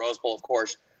 Rose Bowl, of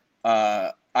course.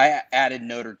 I added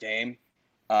Notre Dame,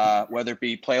 whether it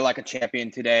be Play Like a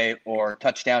Champion Today or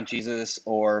Touchdown Jesus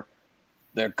or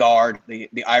the guard, the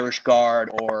Irish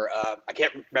guard, or I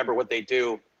can't remember what they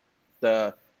do,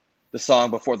 the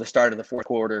song before the start of the fourth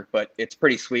quarter, but it's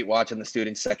pretty sweet watching the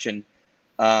student section.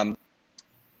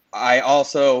 I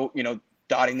also,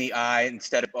 dotting the I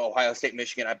instead of Ohio State,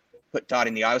 Michigan, I put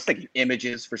dotting the I. I was thinking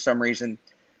images for some reason.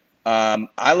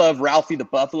 I love Ralphie the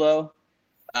Buffalo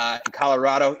in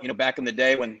Colorado, back in the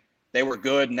day when they were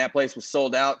good and that place was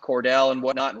sold out, Cordell and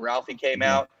whatnot, and Ralphie came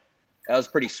out. That was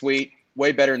pretty sweet.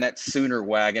 Way better than that Sooner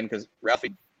wagon because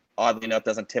Ralphie, oddly enough,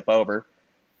 doesn't tip over.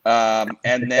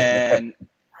 And then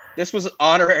this was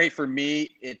honorary for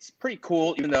me. It's pretty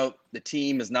cool, even though the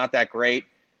team is not that great.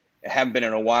 I haven't been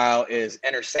in a while, is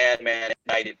Enter Sandman at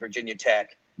night at Virginia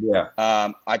Tech. Yeah.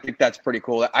 I think that's pretty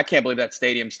cool. I can't believe that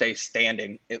stadium stays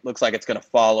standing. It looks like it's going to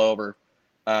fall over,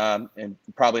 and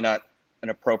probably not an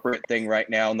appropriate thing right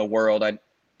now in the world. I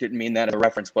didn't mean that as a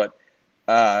reference, but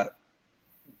I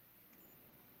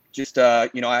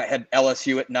had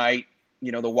LSU at night,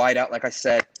 the whiteout, like I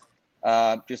said,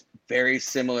 just very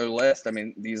similar list. I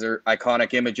mean, these are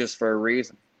iconic images for a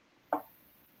reason.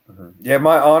 Yeah,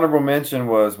 my honorable mention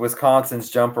was Wisconsin's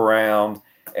jump around.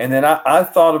 And then I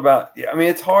thought about, I mean,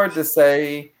 it's hard to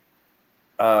say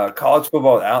college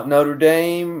football without Notre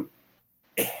Dame.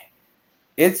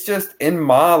 It's just in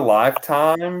my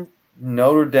lifetime,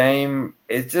 Notre Dame,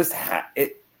 it's just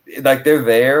like they're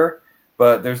there,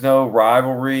 but there's no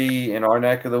rivalry in our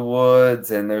neck of the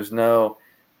woods, and they've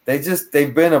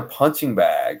been a punching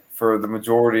bag for the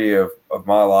majority of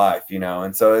my life,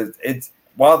 and so it's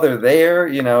while they're there,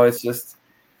 it's just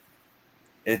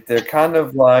they're kind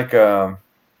of like I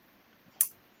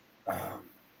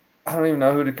don't even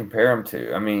know who to compare them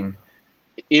to. I mean,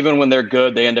 even when they're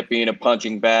good, they end up being a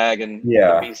punching bag, and the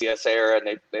BCS era,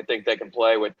 and they think they can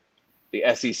play with the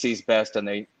SEC's best, and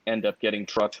they end up getting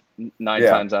trucked 9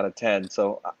 times out of 10.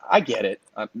 So I get it.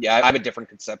 I have a different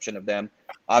conception of them.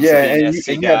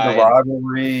 Obviously, and you have the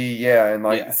rivalry, and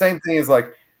the same thing is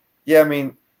like, I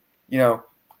mean,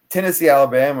 Tennessee,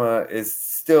 Alabama is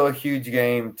still a huge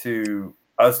game to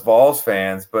us Vols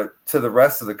fans, but to the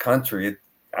rest of the country,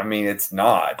 it's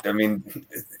not. I mean,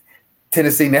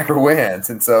 Tennessee never wins,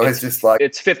 and so it's just like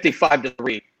it's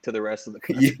 55-3 to the rest of the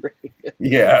country.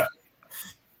 Yeah.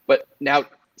 But now,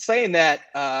 saying that,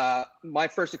 my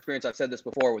first experience, I've said this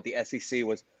before, with the SEC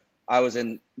was I was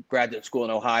in graduate school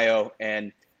in Ohio, and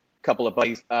a couple of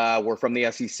buddies were from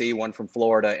the SEC, one from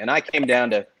Florida, and I came down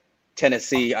to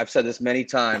Tennessee. I've said this many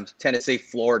times, Tennessee,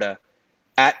 Florida,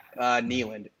 at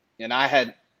Neyland, and I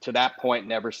had, to that point,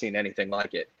 never seen anything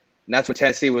like it. And that's when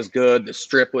Tennessee was good. The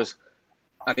Strip's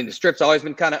always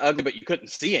been kind of ugly, but you couldn't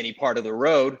see any part of the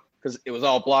road because it was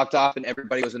all blocked off and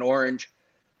everybody was in orange.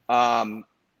 That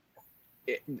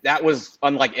was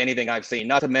unlike anything I've seen.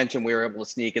 Not to mention we were able to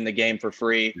sneak in the game for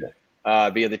free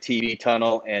via the TV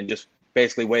tunnel, and just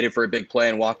basically waited for a big play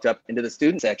and walked up into the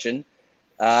student section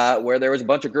where there was a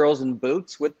bunch of girls in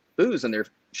boots with booze in their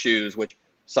shoes, which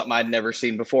something I'd never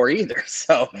seen before either.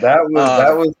 So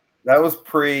that was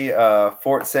pre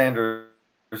Fort Sanders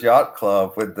Yacht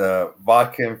Club with the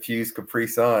vodka infused Capri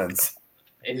Suns.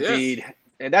 Indeed. Yes.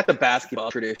 And that's a basketball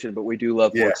tradition, but we do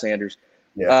love Fort Sanders.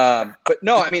 Yeah. But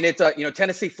no, it's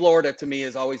Tennessee, Florida to me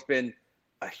has always been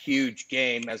a huge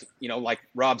game. As like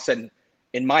Rob said,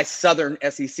 in my Southern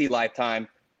SEC lifetime,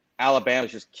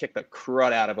 Alabama's just kicked the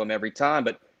crud out of them every time.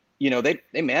 But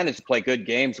they managed to play good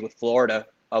games with Florida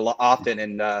a lot often,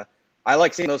 and I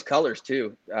like seeing those colors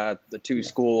too. The two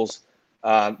schools,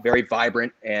 very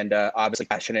vibrant and obviously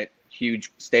passionate,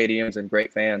 huge stadiums and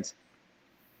great fans.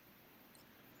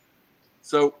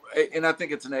 So, and I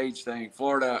think it's an age thing.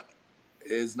 Florida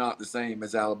is not the same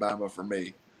as Alabama for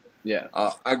me. Yeah.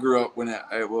 I grew up when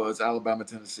it was Alabama,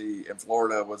 Tennessee, and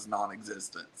Florida was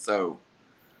non-existent. So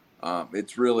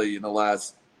it's really in the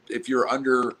last, if you're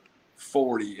under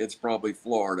 40, it's probably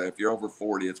Florida. If you're over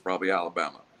 40, it's probably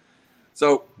Alabama.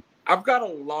 So I've got a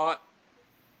lot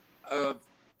of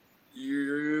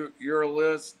your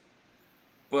list,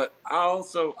 but I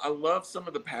love some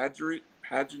of the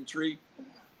pageantry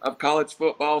of college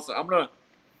football. So I'm gonna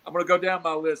go down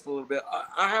my list a little bit.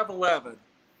 I have 11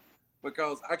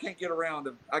 because I can't get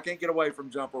away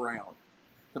from jump around.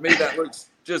 To me, that looks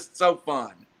just so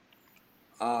fun.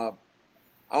 I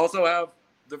also have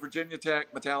the Virginia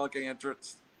Tech Metallica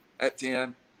entrance at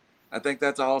 10. I think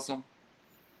that's awesome.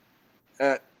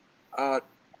 At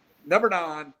number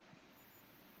 9,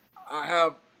 I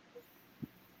have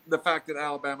the fact that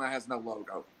Alabama has no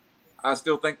logo. I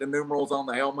still think the numerals on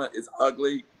the helmet is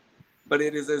ugly, but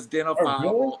it is as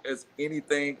identifiable as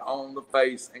anything on the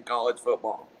face in college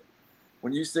football.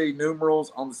 When you see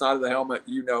numerals on the side of the helmet,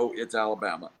 you know it's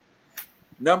Alabama.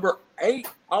 Number 8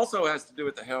 also has to do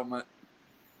with the helmet.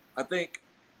 I think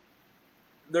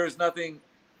there's nothing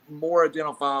more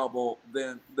identifiable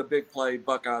than the big play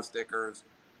Buckeye stickers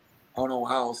on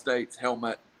Ohio State's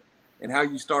helmet, and how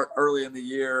you start early in the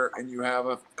year and you have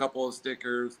a couple of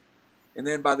stickers, and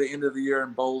then by the end of the year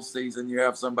in bowl season, you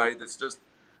have somebody that's just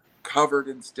covered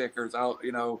in stickers.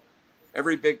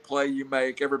 Every big play you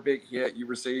make, every big hit, you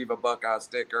receive a Buckeye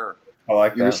sticker. I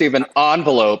like that. You receive an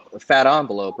envelope, a fat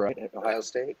envelope, right, at Ohio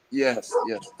State? Yes,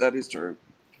 that is true.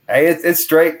 Hey, it's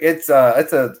straight. It's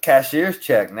a cashier's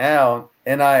check now.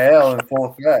 NIL in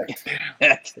full effect.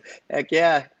 Heck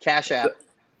yeah, Cash App.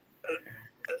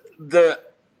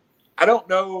 I don't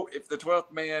know if the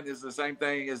 12th man is the same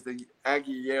thing as the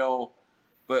Aggie yell,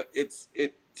 but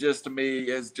it just to me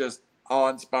is just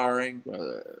awe-inspiring.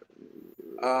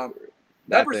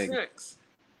 Number 6,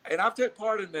 and I've took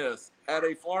part in this at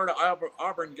a Florida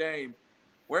Auburn game,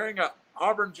 wearing a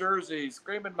Auburn jersey,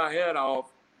 screaming my head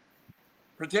off,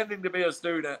 pretending to be a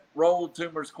student, rolled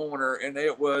Toomer's Corner, and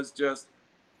it was just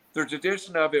the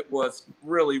tradition of it was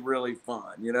really, really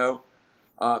fun.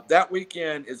 That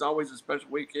weekend is always a special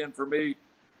weekend for me.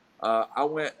 I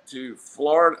went to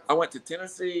Florida. I went to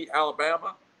Tennessee,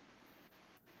 Alabama.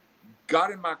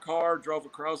 Got in my car, drove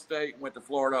across state, and went to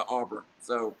Florida, Auburn.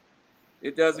 So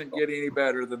it doesn't get any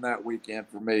better than that weekend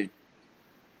for me.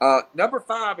 Number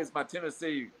 5 is my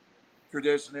Tennessee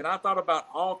tradition, and I thought about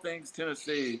all things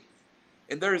Tennessee,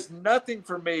 and there's nothing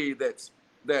for me that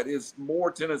is more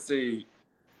Tennessee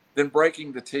than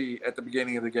breaking the tee at the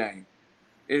beginning of the game.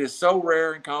 It is so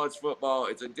rare in college football.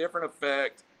 It's a different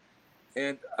effect,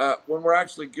 and when we're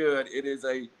actually good,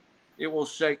 it will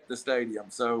shake the stadium.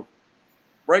 So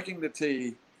breaking the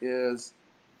tee is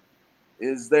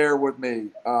there with me.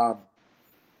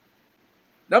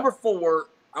 Number 4,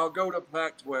 I'll go to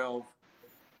Pac-12,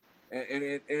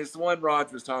 and it's the one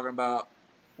Raj was talking about.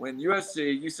 When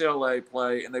USC, UCLA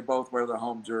play, and they both wear their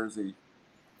home jersey,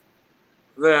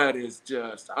 that is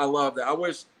just, I love that. I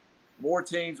wish more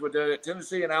teams would do it.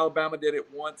 Tennessee and Alabama did it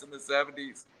once in the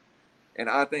 70s, and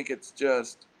I think it's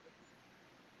just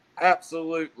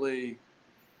absolutely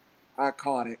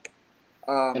iconic.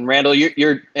 And Randall,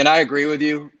 you're and I agree with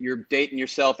you. You're dating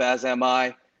yourself, as am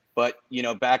I. But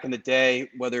back in the day,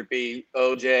 whether it be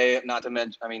OJ, not to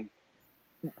mention, I mean,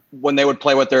 when they would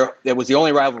play it was the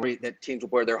only rivalry that teams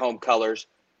would wear their home colors.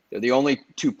 They're the only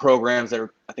 2 programs that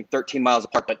are, I think, 13 miles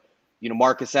apart. But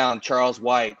Marcus Allen, Charles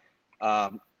White,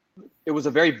 it was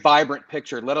a very vibrant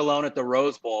picture. Let alone at the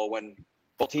Rose Bowl when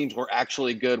both teams were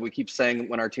actually good. We keep saying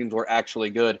when our teams were actually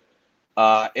good.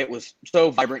 It was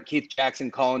so vibrant. Keith Jackson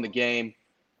calling the game.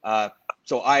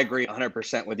 So I agree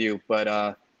 100% with you.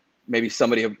 But maybe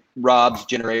somebody of Rob's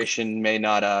generation may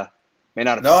not have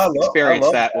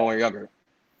experienced that when we were younger.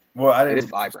 Well, I didn't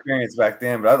experience back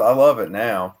then, but I love it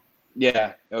now.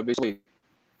 Yeah, it would be sweet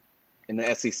in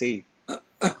the SEC.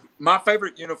 My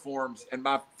favorite uniforms and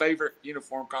my favorite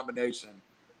uniform combination,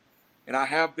 and I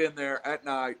have been there at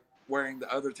night wearing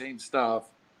the other team's stuff.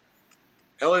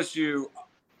 LSU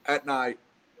at night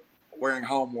wearing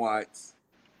home whites,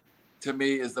 to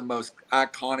me, is the most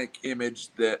iconic image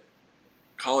that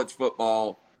college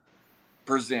football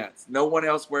presents. No one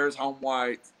else wears home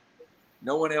whites.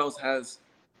 No one else has.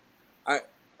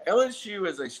 LSU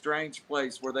is a strange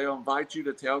place where they'll invite you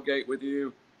to tailgate with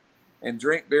you and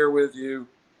drink beer with you.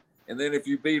 And then if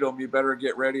you beat them, you better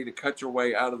get ready to cut your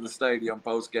way out of the stadium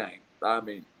post-game. I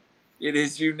mean, it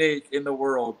is unique in the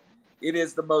world. It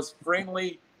is the most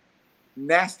friendly,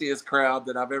 nastiest crowd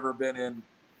that I've ever been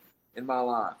in my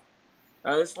life.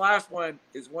 This last one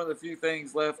is one of the few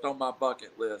things left on my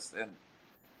bucket list. And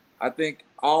I think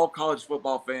all college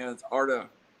football fans are to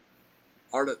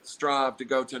strive to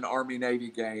go to an Army-Navy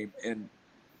game. And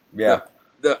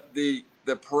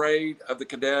the parade of the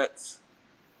cadets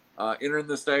entering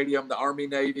the stadium, the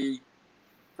Army-Navy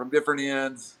from different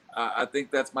ends, I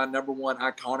think that's my number one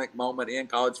iconic moment in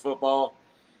college football.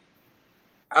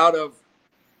 Out of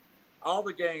all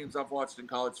the games I've watched in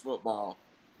college football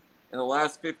in the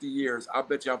last 50 years, I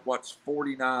bet you I've watched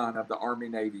 49 of the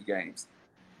Army-Navy games.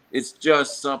 It's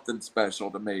just something special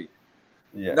to me.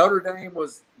 Yeah. Notre Dame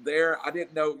was there. I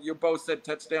didn't know. You both said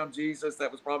touchdown Jesus.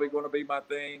 That was probably going to be my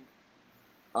thing.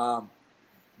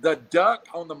 The duck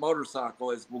on the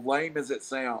motorcycle, as lame as it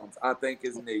sounds, I think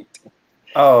is neat.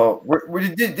 Oh,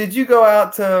 did you go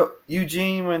out to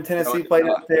Eugene when Tennessee played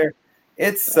out there?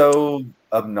 It's so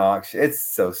obnoxious. It's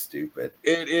so stupid.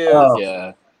 It is.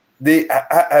 Yeah.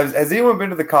 Has anyone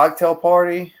been to the cocktail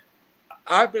party?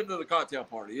 I've been to the cocktail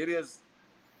party. It is.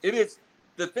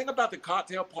 The thing about the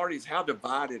cocktail party is how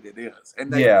divided it is.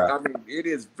 And I mean, it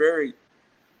is very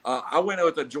I went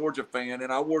with a Georgia fan,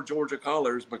 and I wore Georgia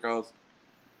colors because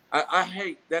I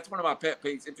hate, that's one of my pet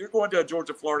peeves. If you're going to a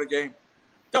Georgia-Florida game,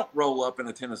 don't roll up in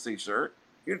a Tennessee shirt.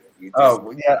 You just,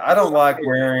 I don't like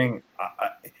wearing.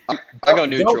 I go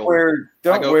neutral.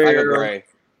 Don't wear gray.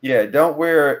 Yeah, don't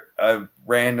wear a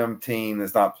random team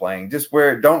that's not playing.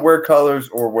 Don't wear colors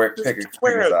or pick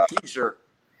a T-shirt.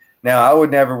 Now, I would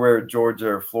never wear Georgia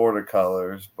or Florida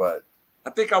colors, but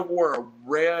I think I wore a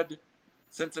red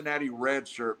Cincinnati red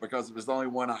shirt because it was the only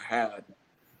one I had.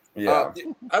 Yeah.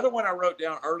 The other one I wrote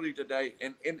down early today,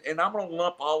 and I'm going to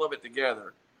lump all of it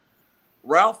together.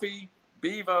 Ralphie,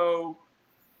 Bevo,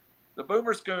 the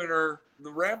Boomer Schooner, the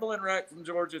Ramblin' Wreck from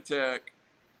Georgia Tech,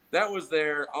 that was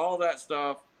there, all that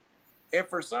stuff. And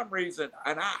for some reason,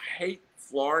 and I hate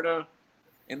Florida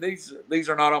and these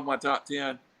are not on my top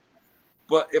 10.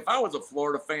 But if I was a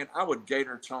Florida fan, I would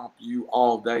Gator chomp you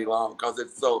all day long because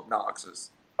it's so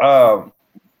obnoxious. I'll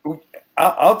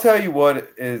tell you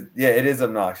what is. Yeah, it is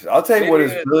obnoxious. I'll tell you what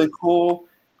is really cool.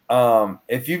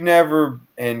 If you've never,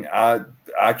 and I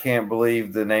can't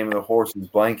believe the name of the horse is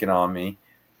blanking on me,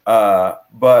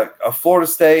 but a Florida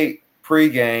State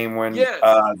pregame when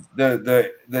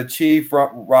the chief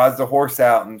rides the horse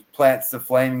out and plants the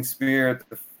flaming spear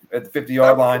at the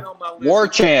 50-yard line.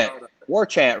 War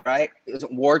chant, right? Is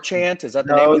it war chant? Is that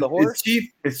the name of the horse?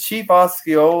 It's Chief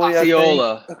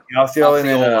Osceola.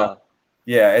 Osceola.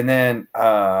 And then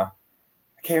I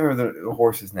can't remember the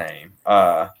horse's name.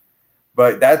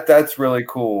 But that's really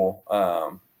cool.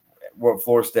 What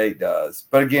Florida State does.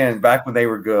 But again, back when they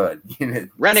were good,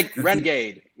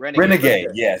 Renegade.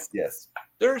 Yes.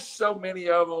 There's so many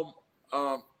of them.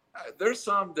 There's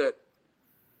some that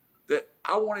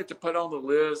I wanted to put on the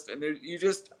list, and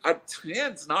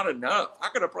 10's not enough. I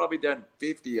could have probably done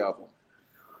 50 of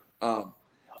them.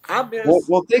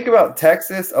 Well, think about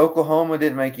Texas. Oklahoma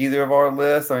didn't make either of our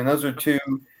lists. I mean, those are two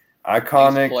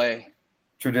iconic,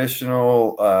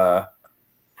 traditional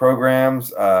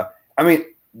programs.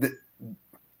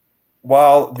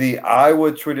 While the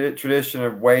Iowa tradition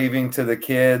of waving to the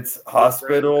kids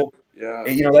hospital,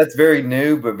 that's very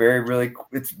new, but really,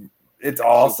 it's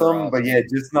awesome. But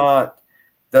just not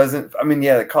doesn't. I mean,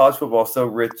 the college football is so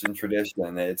rich in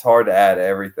tradition that it's hard to add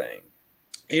everything.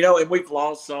 And we've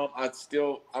lost some. I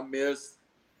miss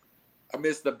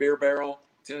the Beer Barrel.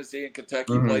 Tennessee and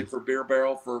Kentucky played for Beer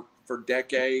Barrel for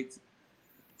decades.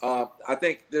 I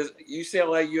think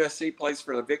UCLA USC plays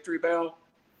for the Victory Bell.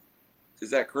 Is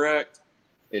that correct?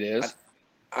 It is.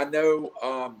 I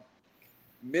know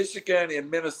Michigan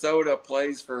and Minnesota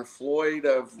plays for Floyd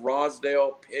of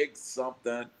Rosedale Pig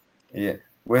something. Yeah.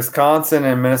 Wisconsin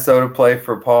and Minnesota play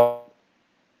for Paul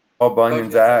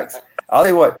Bunyan's Axe. I'll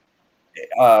tell you what,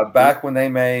 back when they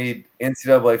made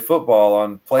NCAA football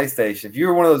on PlayStation, if you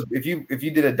were one of those, if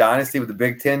you did a dynasty with the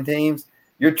Big Ten teams,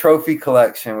 your trophy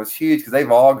collection was huge because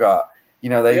they've all got,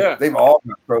 they've all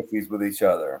got trophies with each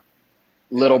other.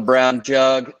 Little brown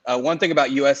jug. One thing about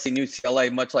USC and UCLA,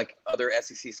 much like other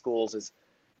SEC schools, is,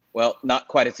 not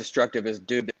quite as destructive as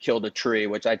Dude That Killed a Tree,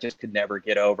 which I just could never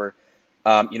get over.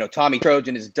 Tommy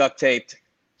Trojan is duct taped.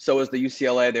 So is the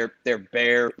UCLA. They're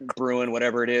Bear, Bruin,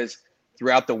 whatever it is,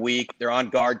 throughout the week. They're on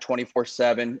guard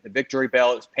 24/7. The Victory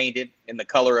Bell is painted in the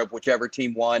color of whichever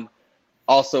team won.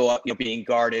 Also, being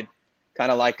guarded,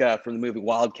 kind of like from the movie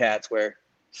Wildcats, where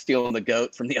stealing the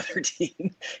goat from the other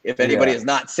team. If anybody has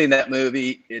not seen that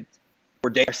movie, We're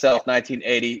Dating Ourselves,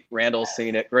 1980. Randall's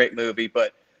seen it. Great movie.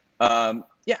 But,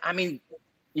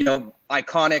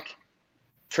 iconic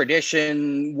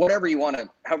tradition, however you want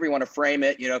to frame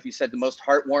it. If you said the most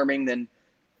heartwarming, then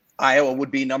Iowa would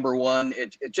be number one.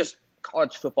 It just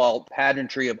college football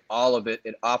pageantry of all of it.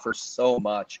 It offers so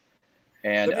much.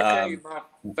 And let me tell you my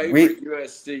favorite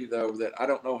USC, though, that I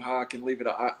don't know how I can leave it.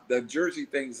 The jersey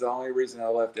thing's the only reason I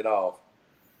left it off.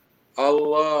 I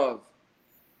love,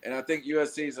 and I think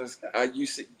USC's is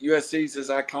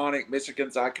iconic.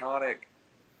 Michigan's iconic.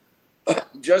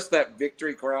 Just that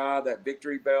victory cry, that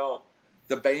victory bell.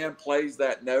 The band plays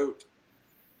that note,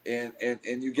 and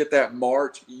you get that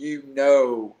march. You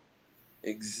know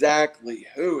exactly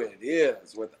who it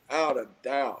is, without a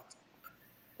doubt.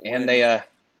 And they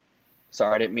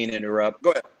sorry, I didn't mean to interrupt.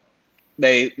 Go ahead.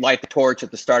 They light the torch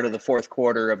at the start of the fourth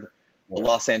quarter of the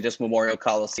Los Angeles Memorial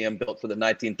Coliseum, built for the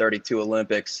 1932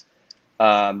 Olympics.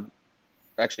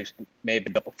 Actually,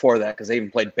 maybe before that, because they even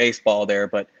played baseball there.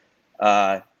 But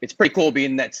it's pretty cool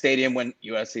being in that stadium when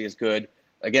USC is good.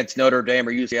 Against Notre Dame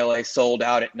or UCLA, sold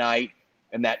out at night,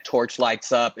 and that torch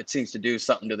lights up. It seems to do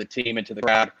something to the team and to the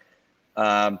crowd.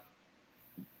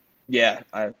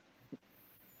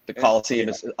 The Coliseum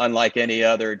is unlike any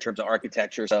other in terms of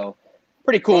architecture, so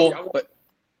pretty cool.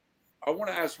 I want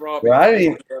to ask Robbie.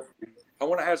 I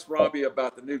want to ask Robbie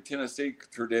about the new Tennessee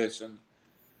tradition,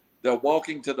 the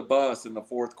walking to the bus in the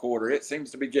fourth quarter. It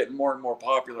seems to be getting more and more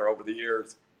popular over the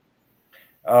years.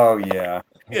 Oh yeah.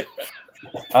 And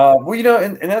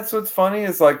that's what's funny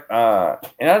is like,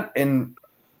 and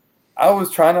I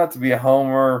was trying not to be a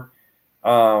homer,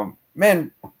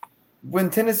 man.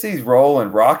 When Tennessee's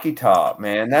rolling, Rocky Top,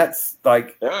 man, that's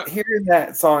like hearing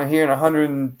that song, hearing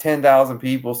 110,000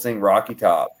 people sing Rocky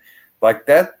Top, like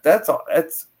that's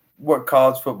what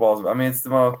college football is about. I mean, it's the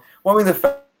most. Well, I mean, the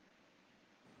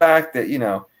fact that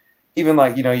even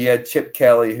like you had Chip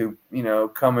Kelly who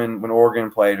coming when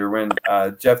Oregon played, or when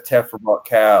Jeff Teffer bought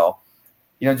Cal,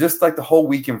 just like the whole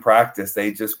week in practice,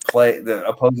 they just play, the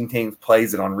opposing team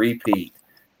plays it on repeat.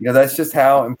 That's just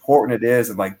how important it is,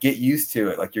 and like get used to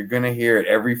it. Like you're gonna hear it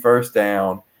every first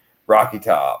down, Rocky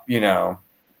Top, and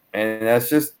that's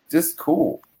just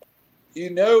cool.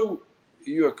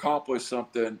 You accomplished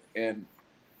something, and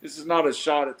this is not a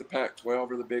shot at the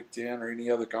Pac-12 or the Big Ten or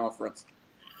any other conference,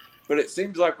 but it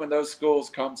seems like when those schools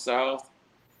come south,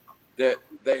 that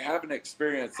they have an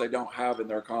experience they don't have in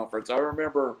their conference. I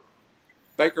remember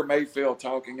Baker Mayfield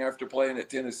talking after playing at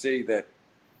Tennessee that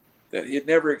he had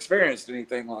never experienced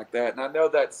anything like that. And I know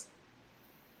that's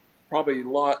probably a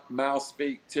lot mouth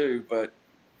speak too, but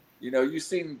you've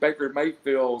seen Baker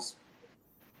Mayfield's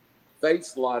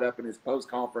face light up in his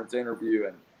post-conference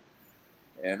interview,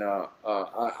 and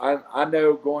I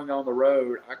know going on the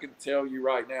road, I can tell you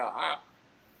right now,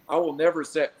 I will never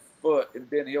set foot in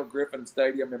Ben Hill Griffin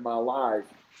Stadium in my life.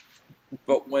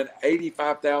 But when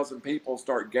 85,000 people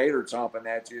start gator chomping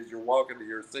at you as you're walking to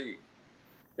your seat,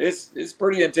 it's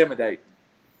pretty intimidating.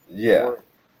 Yeah.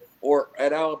 Or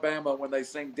at Alabama when they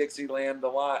sing Dixieland a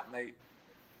lot and they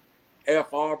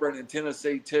F Auburn and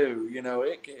Tennessee too.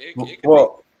 It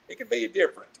can be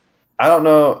different. I don't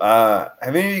know.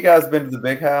 Have any of you guys been to the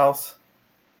Big House?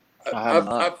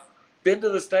 I've been to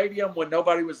the stadium when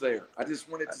nobody was there. I just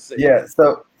wanted to see. Yeah,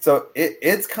 so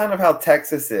it's kind of how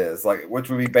Texas is, like, which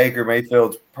would be Baker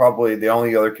Mayfield's probably the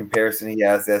only other comparison he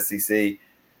has to SEC.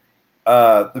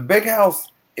 The Big House,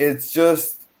 it's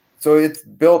just so it's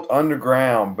built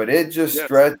underground, but it just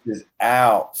stretches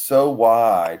out so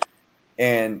wide,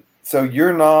 and so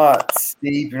you're not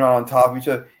steep, you're not on top of each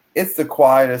other. It's the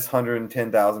quietest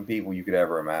 110,000 people you could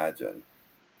ever imagine.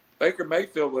 Baker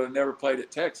Mayfield would have never played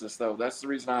at Texas, though. That's the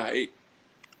reason I hate.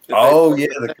 Oh yeah,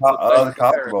 the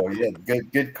Cotton Bowl. Yeah,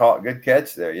 good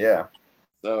catch there. Yeah.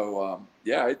 So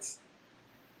it's.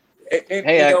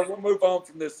 We'll move on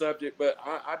from this subject, but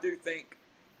I do think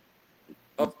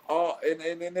of all,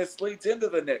 and this leads into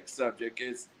the next subject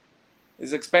is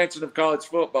expansion of college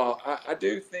football. I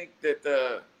do think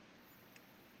that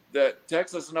that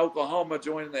Texas and Oklahoma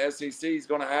joining the SEC is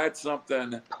going to add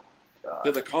something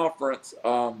to the conference.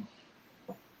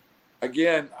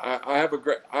 Again, I have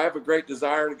a great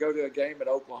desire to go to a game at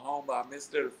Oklahoma. I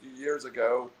missed it a few years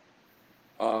ago.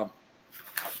 But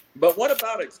what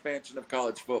about expansion of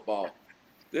college football?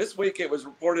 This week it was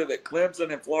reported that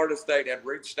Clemson and Florida State had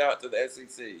reached out to the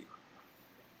SEC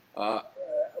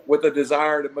with a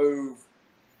desire to move.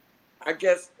 I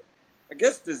guess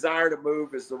desire to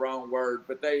move is the wrong word,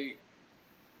 but they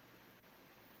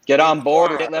get on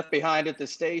board or get left behind at the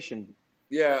station.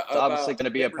 Yeah, it's obviously going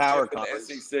to be a power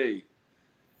conference. SEC.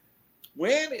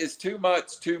 When is too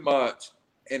much,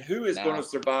 and who is going to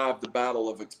survive the battle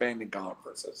of expanding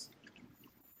conferences?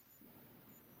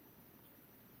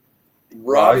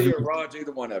 Raj,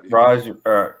 either one of you. Raj, you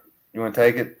want to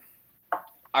take it?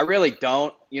 I really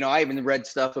don't. I even read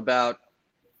stuff about,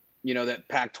 that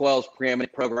Pac-12's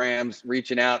preeminent programs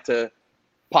reaching out to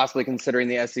possibly considering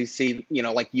the SEC,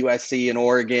 like USC and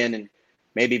Oregon and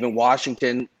maybe even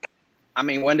Washington. I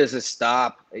mean, when does this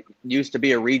stop? It used to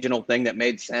be a regional thing that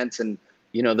made sense. And,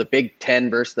 the Big Ten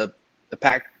versus the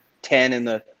Pac-10 and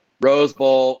the Rose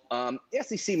Bowl. The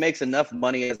SEC makes enough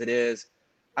money as it is.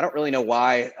 I don't really know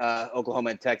why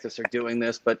Oklahoma and Texas are doing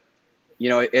this, but,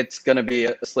 it's going to be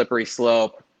a slippery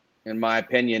slope, in my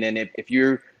opinion. And if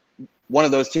you're one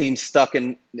of those teams stuck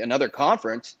in another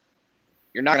conference,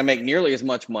 you're not going to make nearly as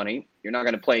much money. You're not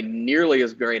going to play nearly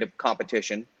as great of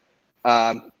competition.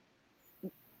 I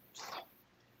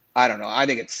don't know. I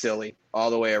think it's silly all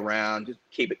the way around. Just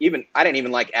keep it. I didn't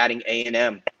even like adding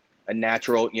A&M, a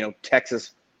natural,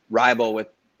 Texas rival with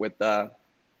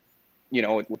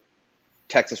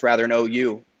Texas rather than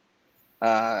OU.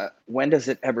 When does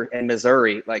it ever, in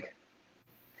Missouri? Like,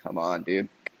 come on, dude.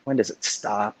 When does it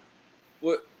stop?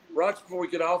 Well, right before we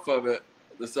get off of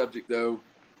the subject though,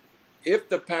 if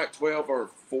the Pac-12 are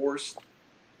forced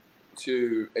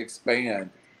to expand,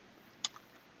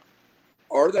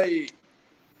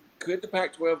 could the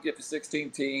Pac-12 get to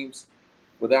 16 teams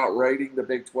without raiding the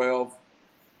Big 12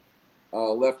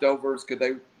 leftovers?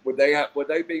 Would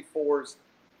they be forced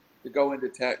to go into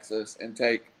Texas and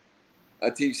take a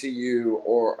TCU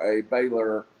or a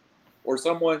Baylor or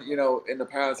someone, in the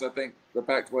past, I think the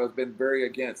Pac-12 has been very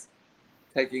against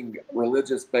taking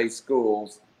religious-based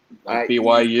schools, like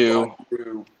BYU.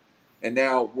 And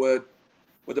now would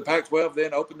the Pac-12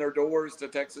 then open their doors to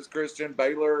Texas Christian,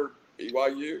 Baylor,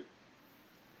 BYU?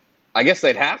 I guess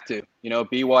they'd have to.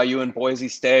 BYU and Boise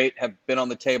State have been on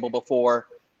the table before.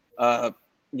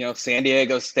 San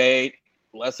Diego State,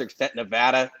 lesser extent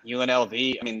Nevada,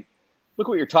 UNLV. I mean, look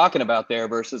what you're talking about there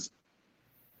versus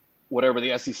whatever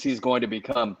the SEC is going to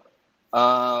become.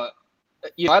 I'd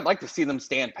like to see them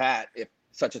stand pat if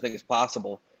such a thing is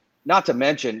possible. not to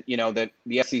mention, that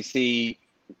the SEC,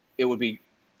 it would be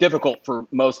difficult for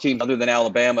most teams other than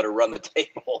Alabama to run the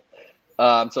table.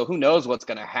 So who knows what's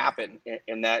going to happen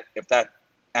in that, if that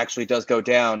actually does go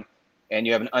down and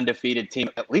you have an undefeated team.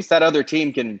 At least that other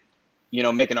team can,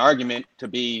 make an argument to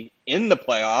be in the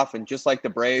playoff. And just like the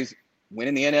Braves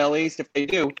winning the NL East, if they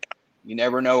do, you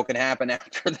never know what can happen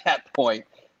after that point.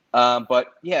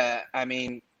 But yeah, I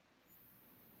mean,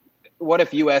 what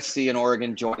if USC and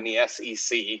Oregon join the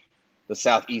SEC, the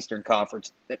Southeastern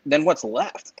Conference? Then what's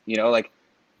left?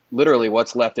 Literally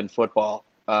what's left in football.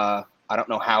 I don't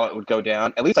know how it would go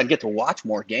down. At least I'd get to watch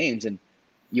more games, and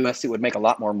USC would make a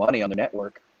lot more money on the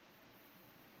network.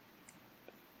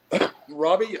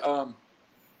 Robbie,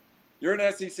 you're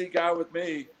an SEC guy with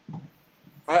me.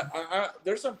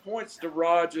 There's some points to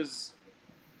Raj's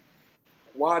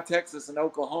why Texas and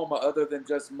Oklahoma other than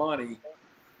just money.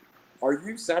 Are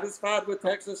you satisfied with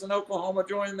Texas and Oklahoma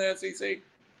joining the SEC?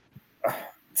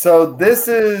 So this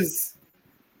is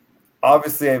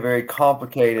obviously a very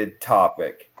complicated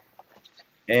topic.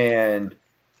 And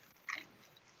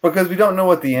because we don't know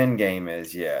what the end game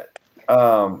is yet.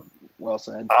 Well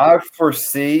said. I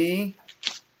foresee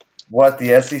what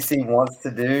the SEC wants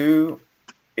to do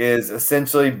is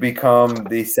essentially become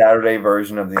the Saturday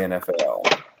version of the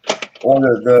NFL. Or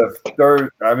the third,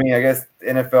 I guess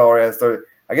NFL already has third.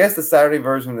 I guess the Saturday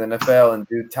version of the NFL and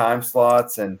do time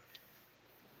slots. And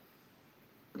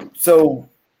so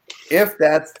if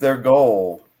that's their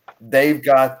goal, they've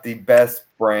got the best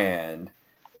brand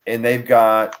and they've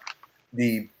got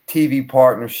the TV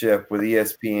partnership with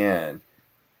ESPN.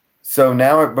 So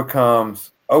now it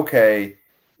becomes, okay,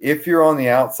 if you're on the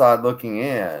outside looking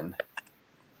in,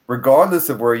 regardless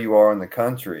of where you are in the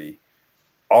country,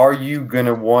 are you going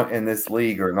to want in this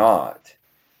league or not?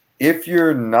 If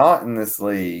you're not in this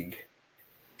league,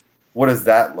 what does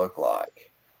that look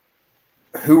like?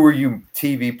 Who are you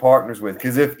TV partners with?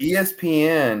 Because if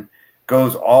ESPN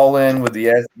goes all in with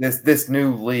this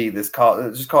new league, let's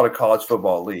just call it a college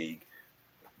football league,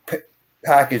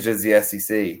 packaged as the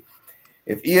SEC.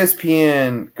 If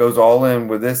ESPN goes all in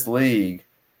with this league,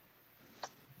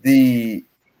 the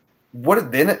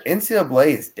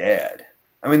NCAA is dead.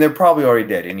 I mean, they're probably already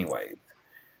dead anyway.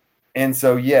 And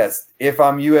so, yes, if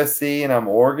I'm USC and I'm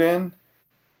Oregon,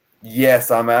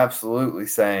 yes, I'm absolutely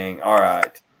saying, all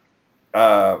right,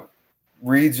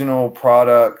 regional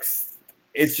products,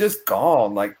 it's just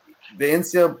gone. Like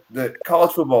the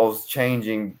college football is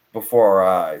changing before our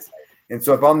eyes. And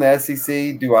so if I'm the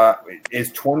SEC,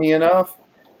 is 20 enough?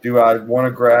 Do I want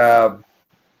to grab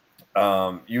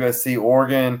USC,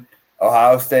 Oregon,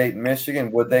 Ohio State,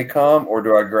 Michigan? Would they come? Or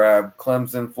do I grab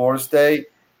Clemson, Florida State?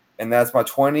 And that's my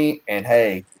 20. And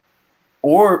hey,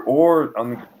 or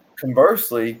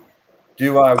conversely,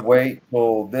 do I wait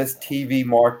till this TV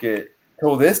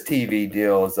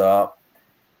deal is up?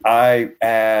 I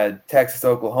add Texas,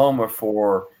 Oklahoma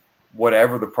for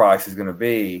whatever the price is going to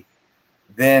be.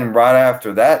 Then right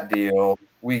after that deal,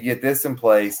 we get this in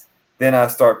place. Then I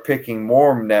start picking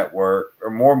more network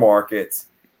or more markets.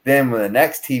 Then when the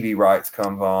next TV rights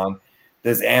comes on,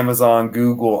 does Amazon,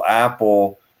 Google,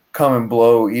 Apple come and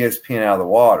blow ESPN out of the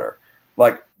water?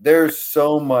 Like, there's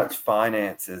so much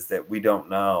finances that we don't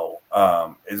know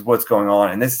is what's going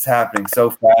on. And this is happening so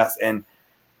fast. And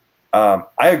I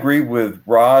agree with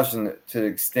Raj and to the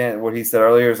extent what he said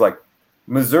earlier is like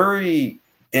Missouri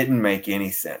didn't make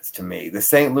any sense to me. The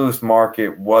St. Louis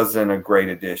market wasn't a great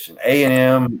addition.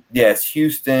 A&M, yes,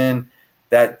 Houston,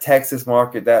 that Texas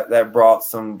market that brought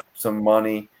some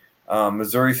money.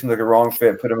 Missouri seemed like a wrong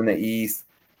fit. Put them in the East.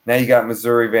 Now you got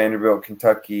Missouri, Vanderbilt,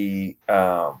 Kentucky.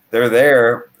 They're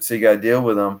there, so you got to deal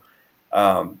with them.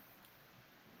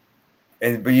 But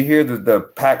you hear the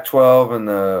Pac-12 and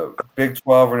the Big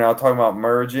 12 are now talking about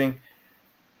merging.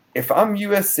 If I'm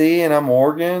USC and I'm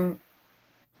Oregon,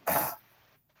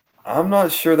 I'm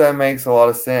not sure that makes a lot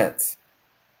of sense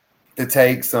to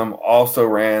take some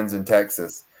also-rans in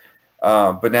Texas.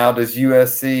 But now does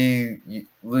USC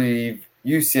leave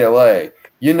UCLA?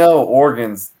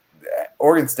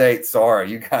 Oregon State,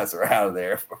 sorry, you guys are out of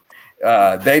there.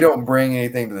 They don't bring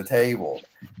anything to the table.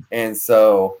 And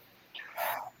so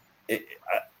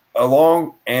a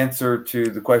long answer to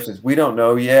the question is we don't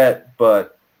know yet,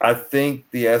 but I think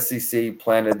the SEC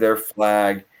planted their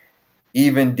flag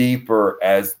even deeper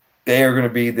as they are going to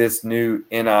be this new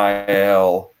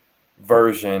NIL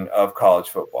version of college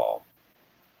football.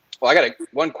 Well, I got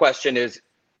one question is,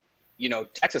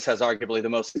 Texas has arguably the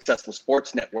most successful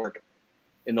sports network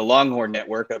in the Longhorn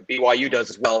network. BYU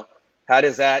does as well. How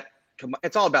does that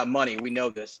it's all about money. We know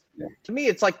this. Yeah. To me,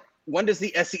 it's like, when does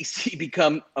the SEC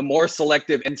become a more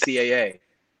selective NCAA?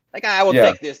 Like, I will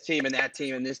Yeah. take this team and that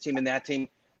team and this team and that team.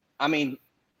 I mean,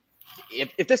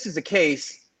 if this is the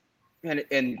case, and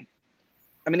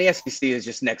I mean, the SEC is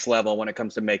just next level when it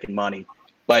comes to making money.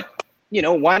 But,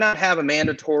 why not have a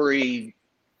mandatory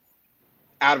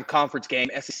out-of-conference game,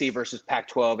 SEC versus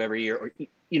Pac-12 every year, or,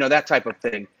 that type of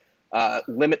thing.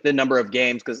 Limit the number of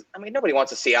games because, I mean, nobody wants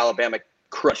to see Alabama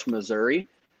crush Missouri.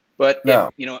 But,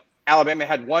 No. if, Alabama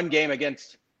had one game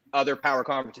against other power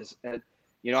conferences, and,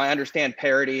 I understand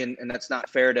parity, and that's not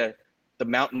fair to the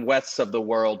Mountain Wests of the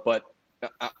world. But,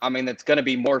 I mean, it's going to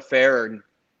be more fair and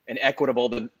equitable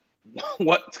than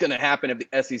what's going to happen if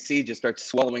the SEC just starts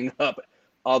swallowing up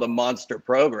all the monster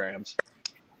programs.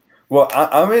 Well,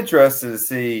 I'm interested to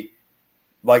see,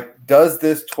 like, does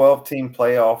this 12-team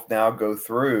playoff now go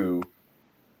through,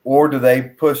 or do they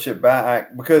push it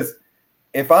back? Because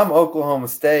if I'm Oklahoma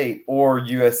State or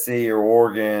USC or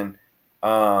Oregon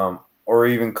or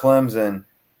even Clemson,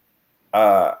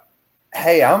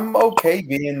 hey, I'm okay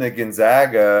being the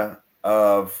Gonzaga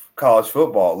of college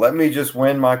football. Let me just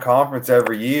win my conference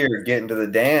every year, get into the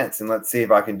dance, and let's see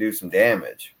if I can do some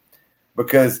damage.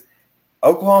 Because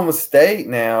Oklahoma State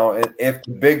now, if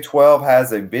the Big 12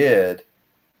 has a bid,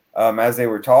 as they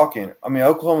were talking, I mean,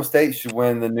 Oklahoma State should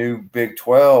win the new Big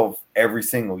 12 every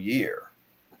single year.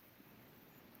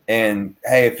 And,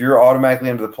 hey, if you're automatically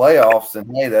into the playoffs,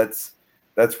 then, hey, that's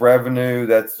revenue,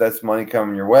 that's money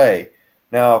coming your way.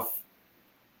 Now,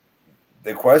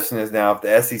 the question is now if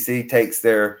the SEC takes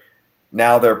their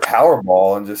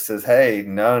Powerball and just says, hey,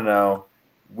 no,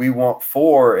 we want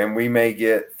 4 and we may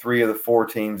get 3 of the 4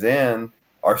 teams in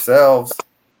ourselves,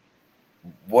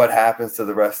 what happens to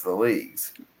the rest of the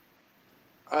leagues?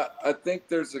 I think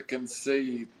there's a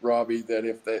conceit, Robbie, that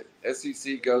if the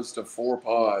SEC goes to 4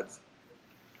 pods,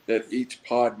 that each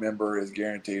pod member is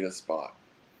guaranteed a spot.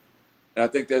 And I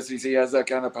think the SEC has that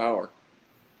kind of power.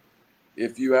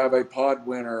 If you have a pod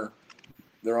winner,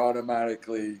 they're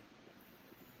automatically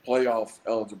playoff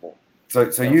eligible. So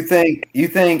you think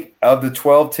of the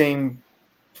 12-team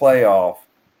playoff,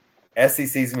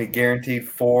 SEC's gonna be guaranteed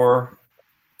 4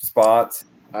 spots?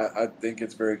 I think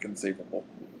it's very conceivable.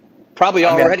 Probably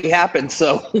already happened.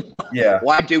 So yeah,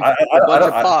 why do a bunch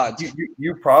of pods?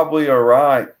 You probably are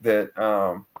right that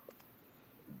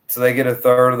so they get a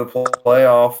third of the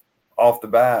playoff off the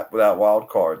bat without wild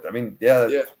cards. I mean,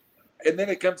 yeah. And then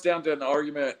it comes down to an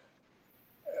argument.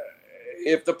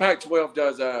 If the Pac-12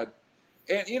 does that,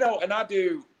 and and I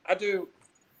do.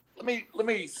 Let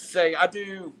me say, I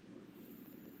do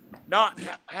not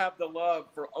have the love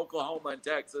for Oklahoma and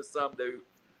Texas. Some do.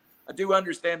 I do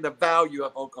understand the value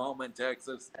of Oklahoma and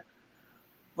Texas,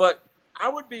 but I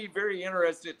would be very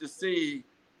interested to see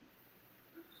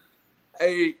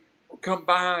a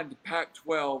combined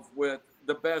Pac-12 with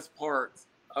the best parts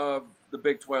of the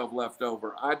Big 12 left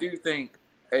over. I do think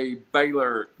a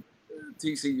Baylor,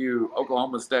 TCU,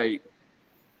 Oklahoma State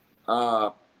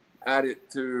added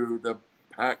to the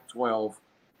Pac-12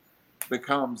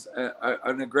 becomes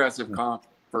an aggressive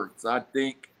conference. I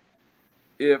think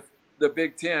if the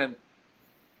Big Ten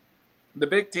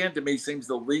to me seems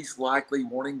the least likely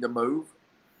wanting to move,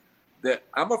 that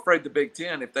I'm afraid the Big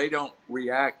Ten, if they don't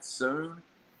react soon,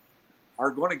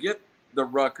 are going to get the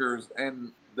Rutgers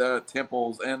and the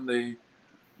Temples and the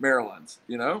Marylands,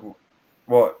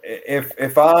 Well,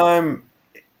 if I'm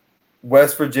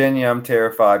West Virginia, I'm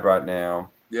terrified right now.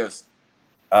 Yes.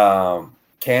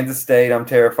 Kansas State, I'm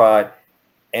terrified.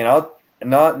 And I'll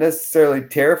not necessarily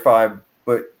terrified,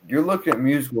 but you're looking at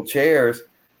musical chairs.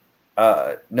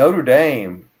 Notre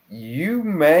Dame, you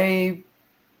may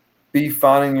be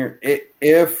finding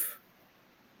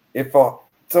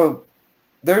so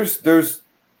there's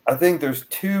I think there's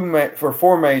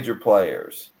 4 major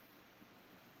players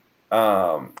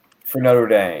for Notre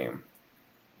Dame.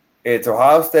 It's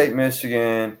Ohio State,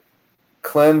 Michigan,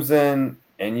 Clemson,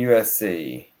 and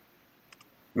USC.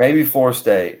 Maybe Florida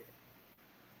State.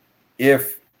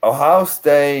 If Ohio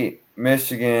State,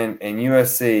 Michigan, and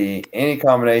USC, any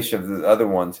combination of the other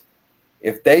ones,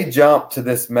 if they jump to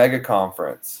this mega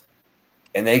conference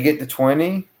and they get to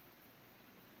 20,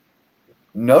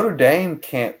 Notre Dame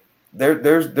can't.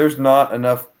 There's not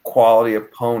enough quality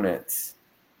opponents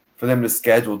for them to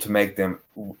schedule to make them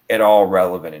at all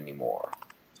relevant anymore.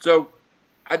 So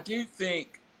I do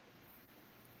think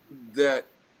that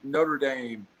Notre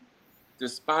Dame,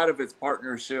 despite of its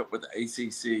partnership with the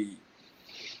ACC,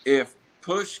 if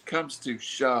push comes to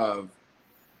shove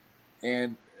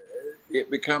and it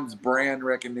becomes brand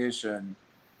recognition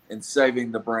and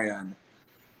saving the brand,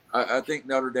 I think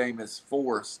Notre Dame is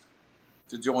forced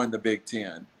to join the Big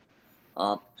Ten.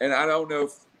 And I don't know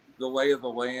if the lay of the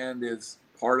land is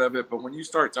part of it, but when you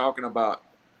start talking about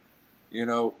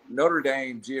Notre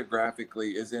Dame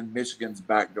geographically is in Michigan's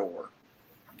back door.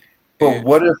 But And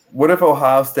what if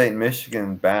Ohio State and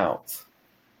Michigan bounce?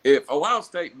 if Ohio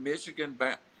State and Michigan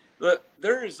look,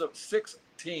 there is 6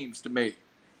 teams to me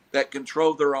that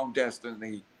control their own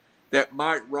destiny that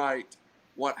might write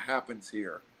what happens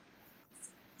here.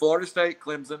 Florida State,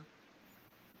 Clemson,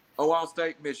 Ohio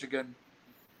State, Michigan,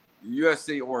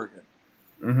 USC, Oregon.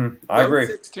 I agree.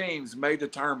 Those 6 teams may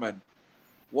determine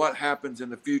what happens in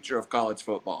the future of college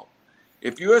football.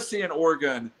 If USC and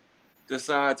Oregon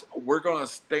decides we're going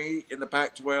to stay in the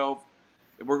Pac-12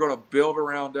 and we're going to build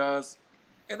around us,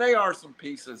 and they are some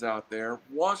pieces out there.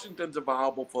 Washington's a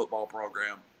viable football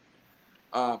program.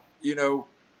 I've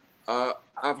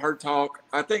heard talk.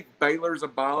 I think Baylor's a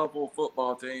viable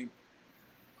football team.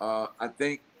 I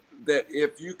think that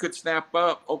if you could snap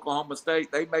up Oklahoma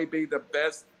State, they may be the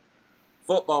best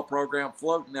football program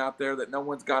floating out there that no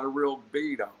one's got a real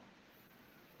beat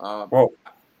on.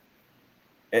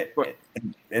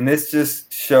 And this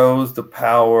just shows the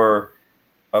power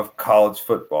of college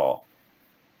football.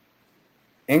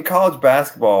 In college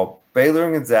basketball, Baylor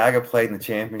and Gonzaga played in the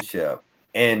championship,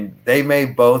 and they may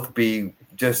both be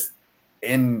just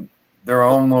in their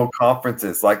own little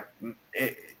conferences. Like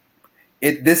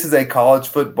this is a college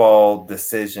football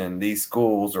decision these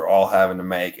schools are all having to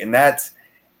make, and that's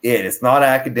it. It's not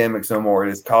academics no more.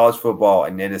 It is college football,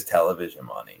 and it is television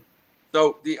money.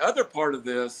 So the other part of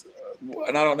this,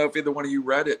 and I don't know if either one of you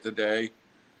read it today,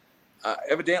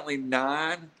 evidently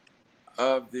 9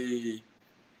 of the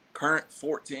current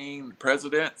 14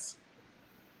 presidents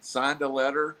signed a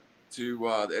letter to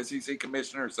the SEC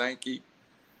Commissioner Sankey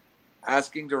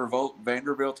asking to revoke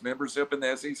Vanderbilt's membership in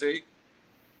the SEC.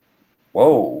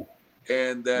 Whoa.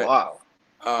 And that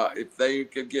if they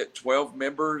could get 12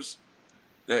 members,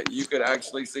 that you could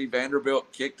actually see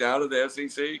Vanderbilt kicked out of the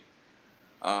SEC.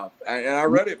 And I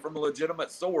read it from a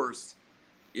legitimate source.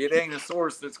 It ain't a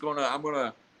source that's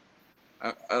let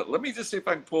me just see if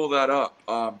I can pull that up.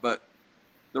 But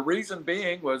the reason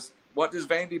being was, what does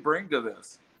Vandy bring to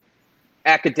this?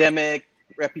 Academic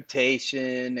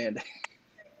reputation, and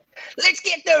let's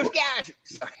get those guys.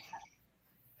 Sorry.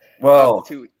 Well,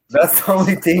 that's the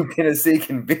only team Tennessee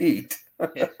can beat.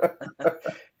 Hey,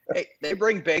 they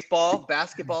bring baseball.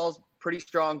 Basketball's pretty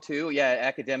strong too. Yeah,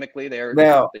 academically they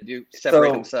do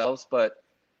separate themselves, but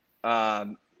I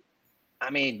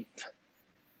mean,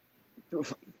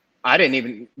 I didn't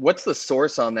even. What's the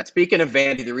source on that? Speaking of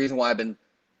Vandy, the reason why I've been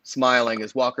smiling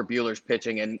is Walker Buehler's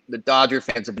pitching, and the Dodger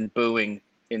fans have been booing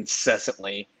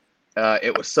incessantly.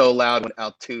 It was so loud when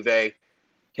Altuve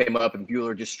came up and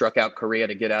Buehler just struck out Correa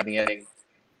to get out of the inning.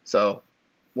 So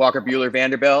Walker Buehler,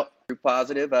 Vanderbilt, proof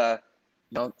positive.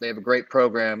 They have a great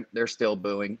program. They're still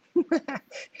booing.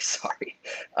 Sorry.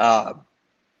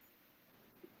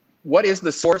 What is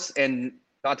the source? And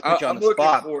not to put you on the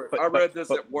spot. I read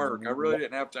this at work. I really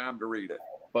didn't have time to read it.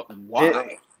 But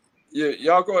why?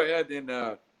 Y'all go ahead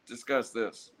and discuss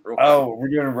this.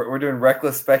 We're doing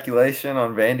reckless speculation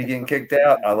on Vandy getting kicked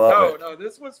out. I love it. No,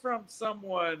 this was from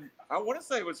someone. I want to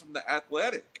say it was from the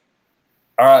Athletic.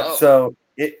 All right,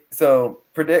 so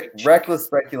predict reckless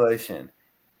speculation.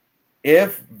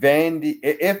 If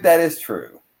that is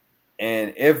true,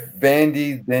 and if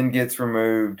Vandy then gets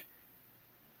removed,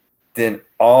 then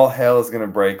all hell is going to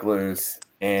break loose,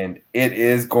 and it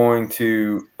is going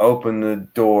to open the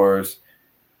doors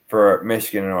for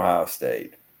Michigan and Ohio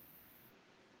State.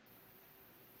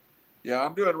 Yeah,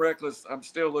 I'm doing reckless. I'm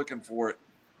still looking for it.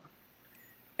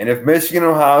 And if Michigan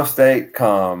and Ohio State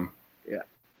come,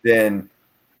 then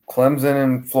Clemson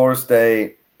and Florida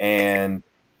State and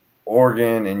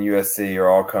Oregon and USC are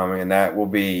all coming, and that will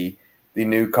be the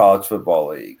new college football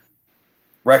league.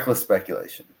 Reckless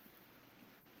speculation.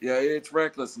 Yeah, it's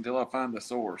reckless until I find the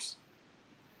source.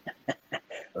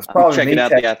 That's probably checking out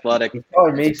the Athletic. It's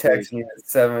probably me texting you at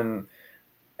 7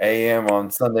 a.m. on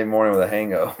Sunday morning with a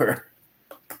hangover.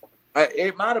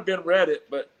 It might have been Reddit,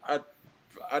 but I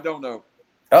don't know.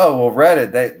 Oh, well,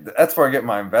 Reddit, that's where I get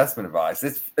my investment advice.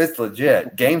 It's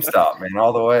legit. GameStop, man,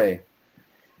 all the way.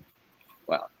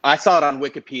 Well, I saw it on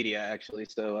Wikipedia, actually,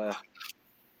 so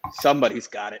somebody's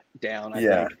got it down, I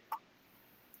think.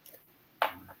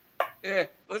 Yeah,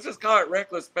 let's just call it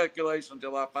reckless speculation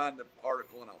until I find the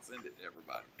article, and I'll send it to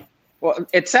everybody. Well,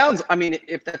 it sounds, I mean,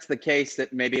 if that's the case,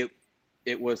 that maybe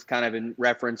it was kind of in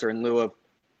reference or in lieu of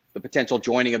the potential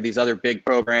joining of these other big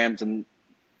programs, and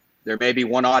there may be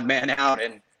one odd man out.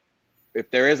 And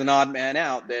if there is an odd man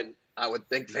out, then I would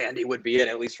think Vandy would be it,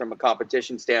 at least from a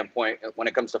competition standpoint when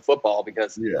it comes to football,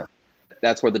 because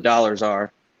that's where the dollars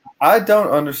are. I don't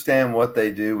understand what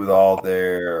they do with all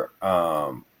their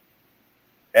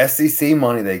SEC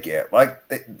money they get. Like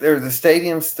the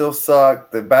stadiums still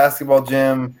suck. The basketball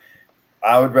gym,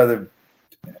 I would rather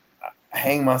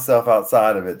hang myself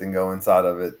outside of it than go inside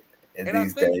of it And I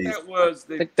these think days. that was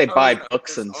the I think they buy tone of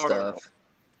books this and article.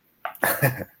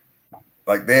 stuff.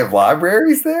 Like they have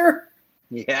libraries there?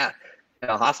 Yeah,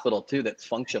 and a hospital too that's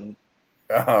functioning.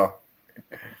 Oh.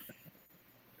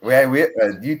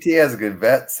 UT has a good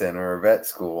vet center or vet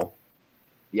school.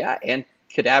 Yeah, and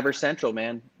Cadaver Central,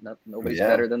 man. Nobody's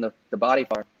better than the body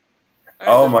farm.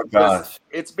 Oh my gosh.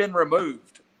 It's been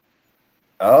removed.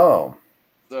 Oh.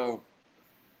 So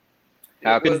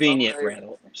how convenient,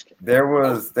 Randall. There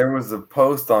was a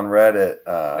post on Reddit.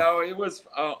 No, it was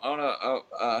on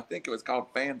I think it was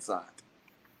called Fansite.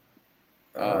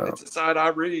 It's a site I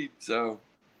read, so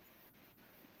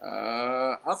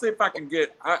I'll see if I can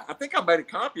get. I think I made a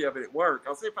copy of it at work.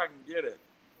 I'll see if I can get it.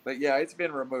 But yeah, it's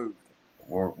been removed.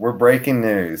 We're breaking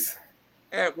news.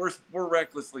 Yeah, we're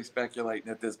recklessly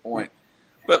speculating at this point.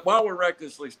 But while we're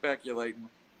recklessly speculating,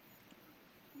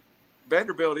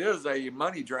 Vanderbilt is a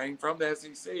money drain from the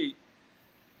SEC.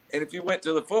 And if you went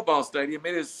to the football stadium,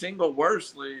 it is single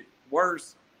worst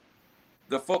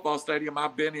the football stadium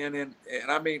I've been in. And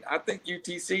I mean, I think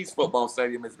UTC's football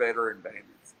stadium is better than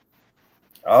Vanderbilt's.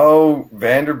 Oh,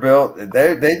 Vanderbilt,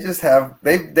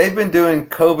 they've been doing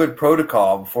COVID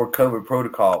protocol before COVID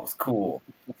protocol was cool.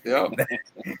 Yeah.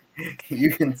 You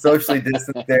can socially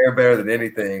distance there better than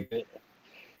anything.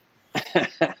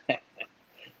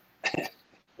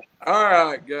 All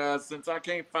right, guys. Since I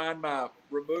can't find my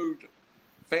removed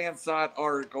fan site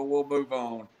article, we'll move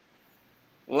on.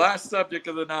 Last subject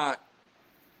of the night.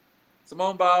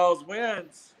 Simone Biles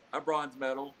wins a bronze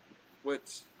medal,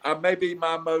 which I may be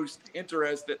my most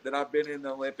interested that I've been in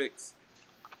the Olympics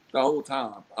the whole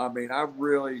time. I mean, I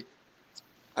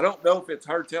don't know if it's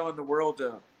her telling the world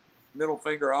to middle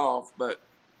finger off, but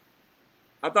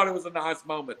I thought it was a nice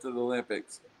moment to the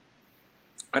Olympics.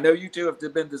 I know you two have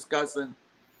been discussing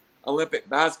Olympic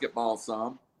basketball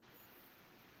some.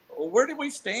 Where do we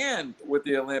stand with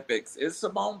the Olympics? Is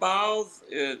Simone Biles?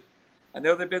 I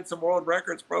know there've been some world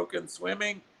records broken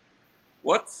swimming.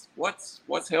 What's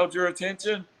held your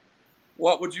attention?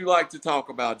 What would you like to talk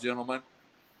about, gentlemen?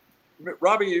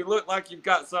 Robbie, you look like you've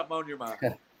got something on your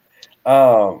mind.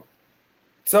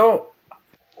 So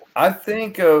I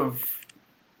think of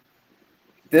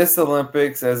this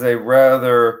Olympics as a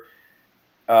rather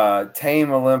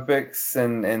tame Olympics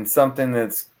and something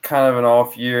that's kind of an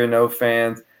off year, no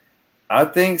fans. I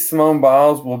think Simone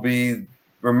Biles will be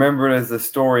remembered as the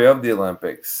story of the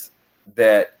Olympics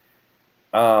that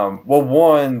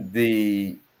one,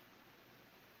 the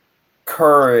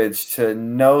courage to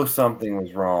know something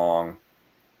was wrong,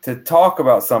 to talk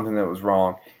about something that was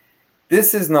wrong.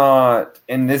 This is not,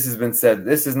 and this has been said,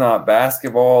 this is not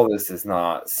basketball. This is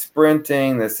not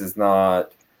sprinting. This is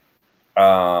not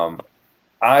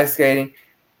ice skating.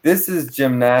 This is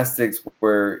gymnastics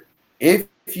where if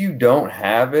you don't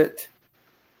have it,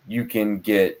 you can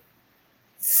get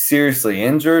seriously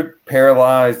injured,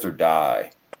 paralyzed, or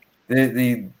die.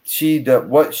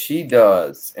 What she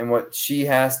does and what she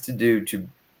has to do to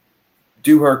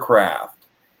do her craft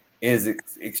is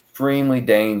extremely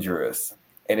dangerous.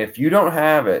 And if you don't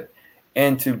have it,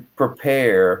 and to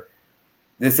prepare,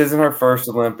 this isn't her first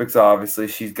Olympics, obviously.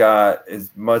 She's got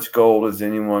as much gold as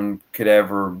anyone could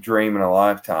ever dream in a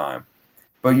lifetime.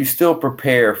 But you still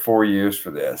prepare 4 years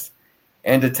for this.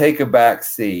 And to take a back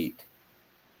seat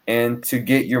and to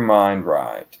get your mind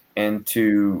right and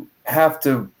to have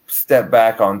to step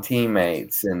back on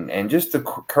teammates and just the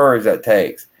courage that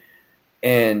takes.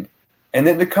 And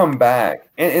then to come back.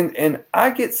 And I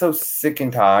get so sick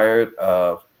and tired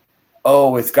of,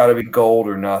 it's got to be gold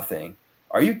or nothing.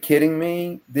 Are you kidding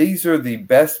me? These are the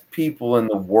best people in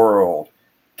the world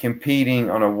competing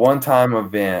on a one-time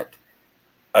event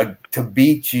to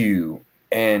beat you.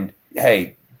 And,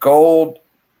 hey, gold,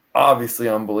 obviously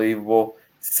unbelievable.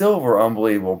 Silver,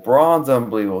 unbelievable. Bronze,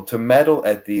 unbelievable. To medal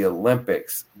at the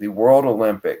Olympics, the World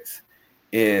Olympics,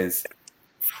 is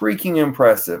freaking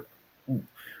impressive.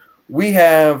 We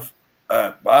have,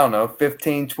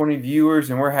 15, 20 viewers,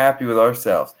 and we're happy with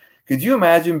ourselves. Could you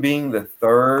imagine being the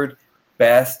third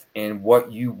best in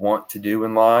what you want to do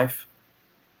in life?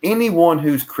 Anyone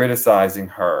who's criticizing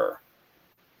her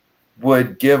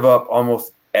would give up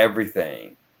almost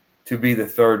everything to be the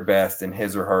third best in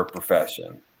his or her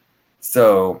profession.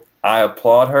 So I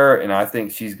applaud her, and I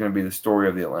think she's going to be the story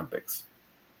of the Olympics.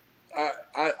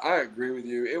 I agree with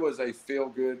you. It was a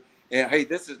feel-good. And, hey,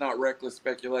 this is not reckless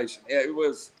speculation. It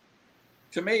was,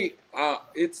 to me,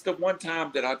 it's the one time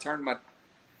that I turned my,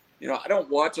 I don't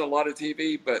watch a lot of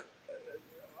TV, but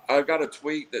I got a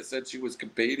tweet that said she was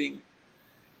competing.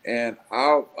 And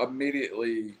I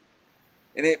immediately,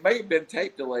 and it may have been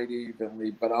tape delayed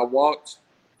evenly, but I walked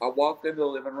into the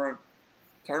living room,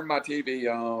 turned my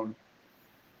TV on,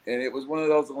 and it was one of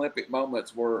those Olympic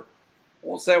moments where I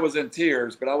won't say I was in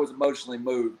tears, but I was emotionally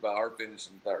moved by her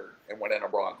finishing third and winning a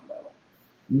bronze medal.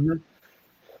 Mm-hmm.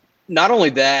 Not only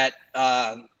that,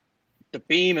 the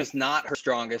beam is not her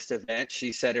strongest event.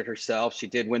 She said it herself. She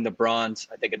did win the bronze,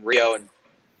 I think, in Rio in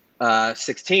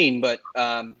 16, but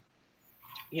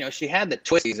she had the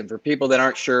twisties. And for people that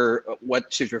aren't sure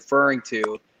what she's referring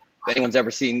to, if anyone's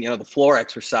ever seen, the floor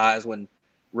exercise when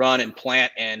run and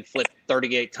plant and flip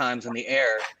 38 times in the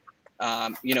air,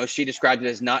 she described it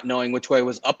as not knowing which way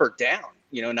was up or down,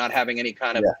 not having any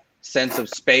kind of sense of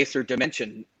space or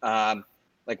dimension.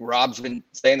 Like Rob's been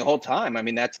saying the whole time. I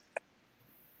mean, that's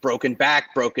broken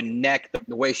back, broken neck,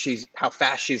 the way how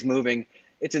fast she's moving.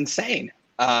 It's insane.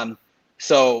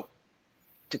 So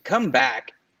to come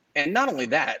back, and not only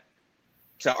that,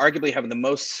 so arguably having the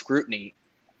most scrutiny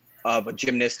of a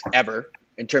gymnast ever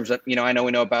in terms of, I know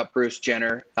we know about Bruce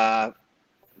Jenner, or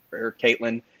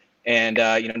Caitlin, and,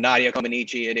 Nadia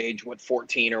Comaneci at age,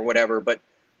 14 or whatever. But,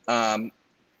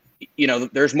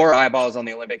 there's more eyeballs on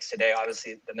the Olympics today,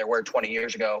 obviously, than there were 20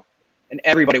 years ago. And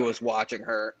everybody was watching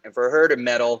her. And for her to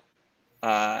medal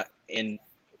in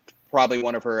probably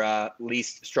one of her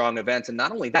least strong events, and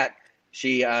not only that,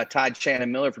 she tied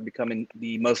Shannon Miller for becoming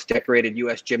the most decorated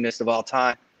U.S. gymnast of all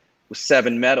time with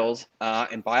 7 medals.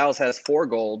 And Biles has 4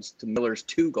 golds to Miller's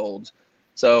 2 golds.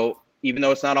 So even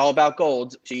though it's not all about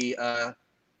golds, she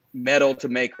medaled to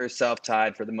make herself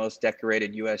tied for the most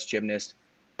decorated U.S. gymnast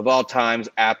of all times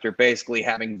after basically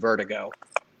having vertigo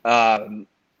on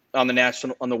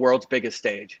the world's biggest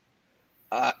stage.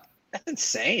 That's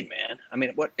insane, man. I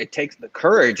mean, what it takes, the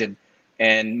courage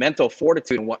and mental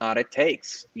fortitude and whatnot it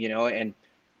takes, and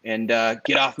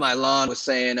get off my lawn with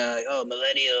saying,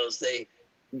 millennials, they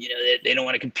don't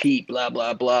want to compete, blah,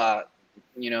 blah, blah.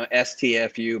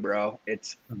 STFU, bro.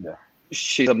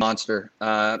 She's a monster,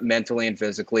 mentally and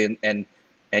physically. And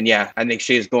yeah, I think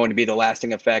she is going to be the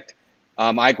lasting effect.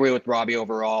 I agree with Robbie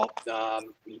overall.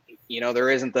 There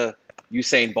isn't the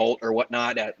Usain Bolt or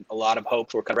whatnot. A lot of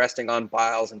hopes were resting on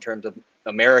Biles in terms of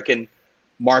American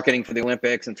marketing for the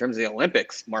Olympics, in terms of the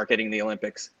Olympics, marketing the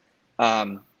Olympics.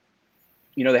 There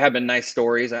have been nice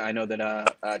stories. I know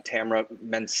that Tamara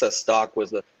Mensah-Stock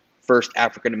was the first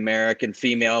African-American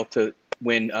female to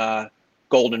win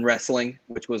gold in wrestling,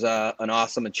 which was an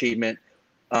awesome achievement.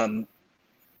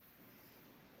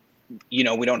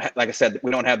 We don't have, like I said,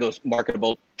 we don't have those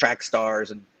marketable track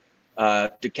stars, and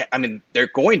they're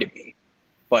going to be,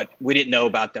 but we didn't know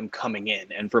about them coming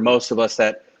in. And for most of us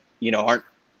that aren't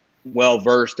well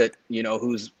versed at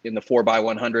who's in the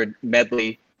 4x100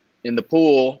 medley in the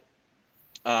pool,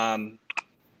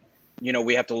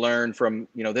 we have to learn from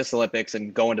this Olympics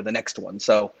and go into the next one.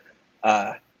 So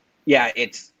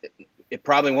it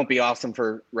probably won't be awesome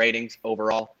for ratings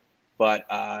overall, but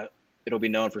it'll be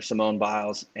known for Simone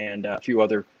Biles and a few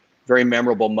other very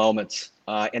memorable moments.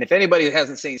 And if anybody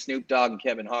hasn't seen Snoop Dogg and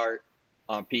Kevin Hart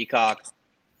on Peacock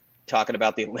talking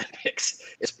about the Olympics,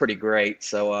 it's pretty great.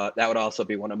 So that would also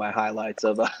be one of my highlights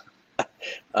of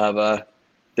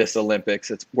this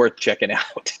Olympics. It's worth checking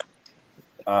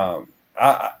out.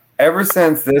 Ever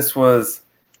since this was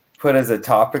put as a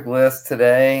topic list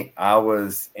today, I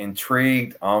was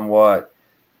intrigued on what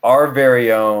our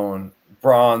very own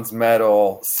bronze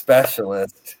medal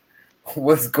specialist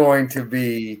was going to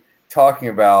be talking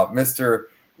about. Mr.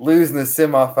 Losing the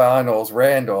semifinals,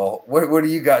 Randall. What do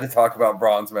you got to talk about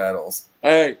bronze medals?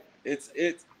 Hey, it's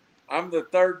I'm the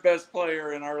 3rd best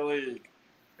player in our league.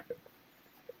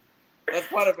 That's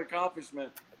quite an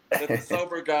accomplishment that the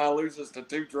sober guy loses to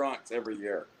 2 drunks every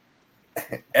year.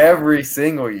 Every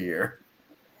single year.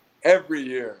 Every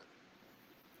year.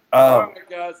 All right,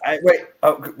 guys.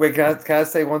 Wait. Can I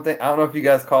say one thing? I don't know if you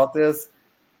guys caught this.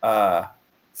 I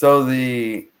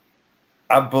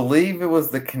believe it was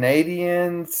the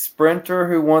Canadian sprinter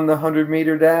who won the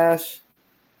 100-meter dash,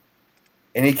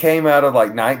 and he came out of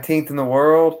like 19th in the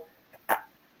world.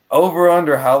 Over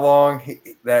under how long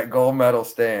that gold medal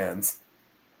stands?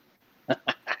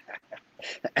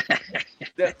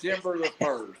 September the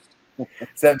 1st.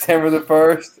 September the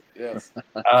 1st? Yes.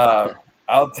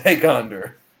 I'll take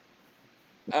under.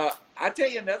 I tell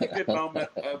you, another good moment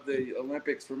of the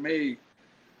Olympics for me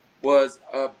was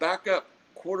backup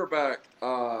quarterback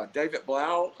David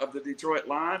Blau of the Detroit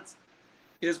Lions.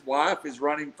 His wife is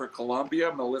running for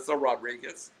Columbia, Melissa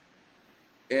Rodriguez,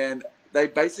 and they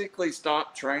basically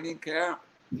stopped training camp.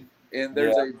 And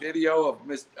there's a video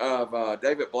of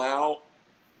David Blau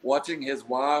watching his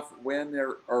wife win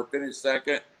or finish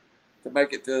second to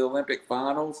make it to the Olympic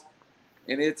finals.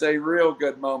 And it's a real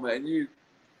good moment. And you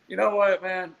know what,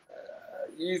 man?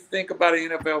 You think about an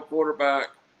NFL quarterback,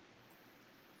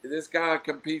 this guy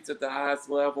competes at the highest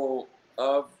level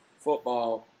of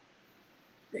football.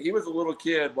 He was a little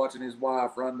kid watching his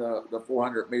wife run the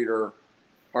 400-meter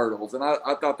hurdles. And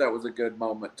I thought that was a good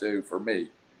moment, too, for me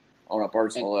on a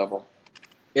personal level.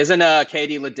 Isn't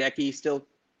Katie Ledecky still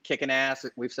kicking ass?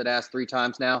 We've said ass 3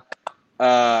 times now.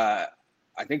 I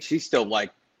think she's still,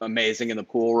 like, amazing in the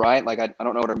pool, right? Like, I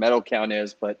don't know what her medal count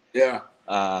is, but yeah,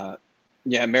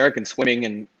 American swimming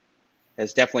and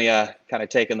has definitely kind of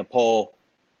taken the pole,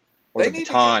 or the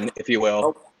baton, if you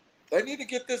will. They need to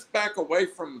get this back away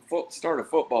from start of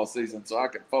football season so I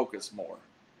can focus more.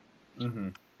 Mm-hmm.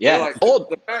 Yeah, like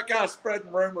the fat guy spreading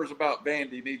rumors about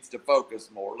Vandy needs to focus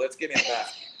more. Let's get him back.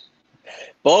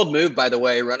 Bold move, by the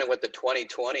way, running with the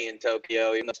 2020 in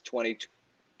Tokyo, even though it's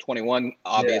 2021,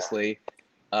 obviously.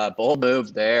 Yeah. Bold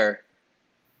move there.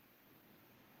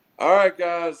 All right,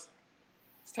 guys.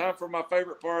 It's time for my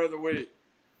favorite part of the week.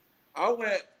 I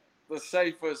went the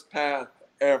safest path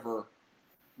ever.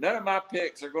 None of my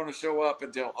picks are going to show up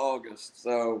until August,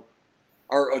 or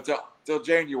until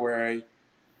January.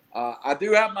 I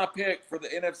do have my pick for the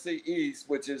NFC East,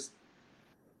 which is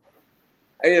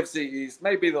AFC East.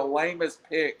 Maybe the lamest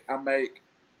pick I make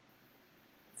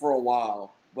for a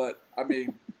while. But, I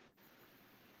mean,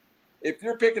 if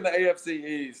you're picking the AFC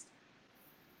East,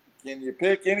 can you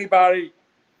pick anybody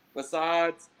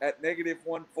besides at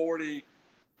 -140,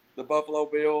 the Buffalo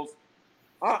Bills?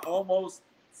 I almost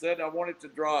said I wanted to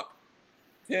drop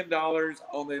 $10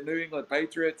 on the New England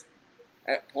Patriots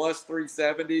at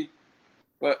 +370,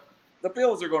 but the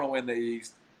Bills are going to win the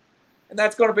East, and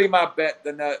that's going to be my bet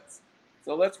the nuts.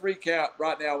 So let's recap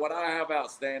right now what I have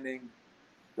outstanding.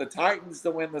 The Titans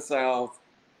to win the South,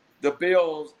 the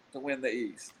Bills to win the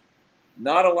East.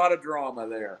 Not a lot of drama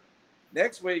there.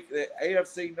 Next week, the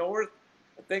AFC North,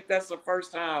 I think that's the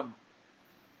first time.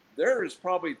 There is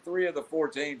probably 3 of the 4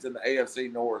 teams in the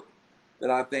AFC North that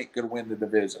I think could win the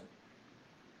division.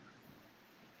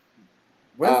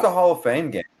 When's the Hall of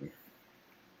Fame game?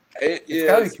 It's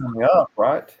got to be coming up,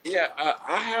 right? Yeah,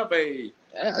 I have a.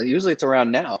 Yeah, usually it's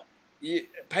around now. Yeah,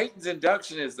 Peyton's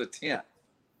induction is the 10th,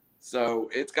 so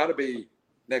it's got to be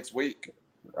next week.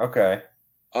 Okay.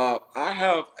 I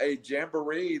have a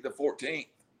jamboree the 14th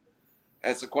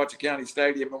at Sequatchie County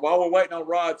Stadium, and while we're waiting on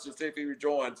Rod to see if he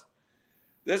rejoins,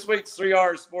 this week's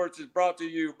 3R's Sports is brought to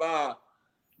you by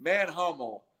Man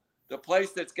Hummel, the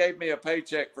place that's gave me a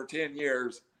paycheck for 10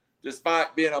 years,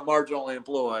 despite being a marginal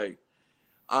employee.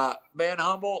 Man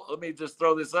Hummel, let me just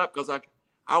throw this up because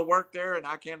I work there and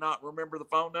I cannot remember the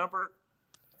phone number.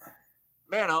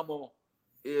 Man Hummel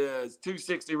is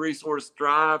 260 Resource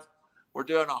Drive. We're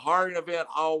doing a hiring event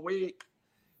all week.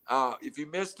 If you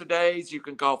missed today's, you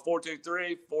can call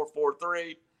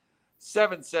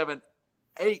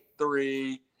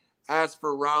 423-443-7783. Ask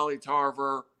for Riley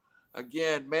Tarver.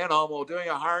 Again, Man Hummel doing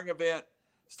a hiring event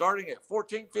starting at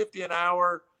 $14.50 an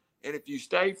hour. And if you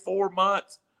stay 4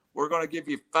 months, we're going to give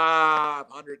you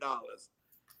 $500.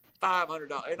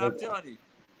 $500. And I'm telling you,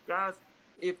 guys,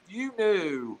 if you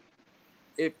knew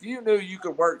you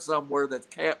could work somewhere that's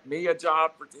kept me a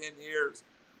job for 10 years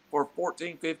for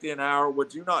 $14.50 an hour,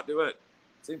 would you not do it?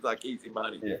 Seems like easy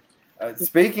money. Yeah.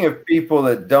 Speaking of people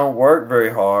that don't work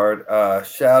very hard,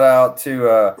 shout out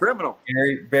to Criminal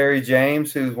Barry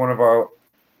James, who's one of our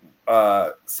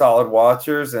solid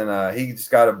watchers, and he just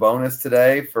got a bonus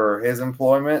today for his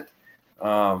employment.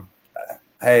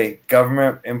 Hey,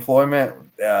 government employment,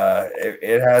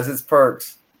 it has its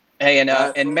perks. Hey,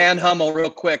 and Man Hummel,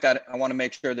 real quick, I want to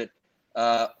make sure that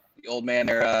the old man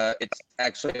there, it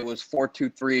was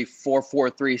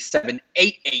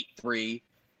 423-443-7883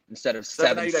 instead of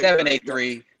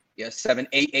 7783. Yes,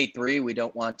 7883. We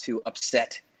don't want to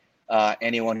upset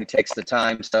anyone who takes the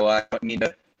time, so I don't mean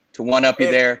to one-up you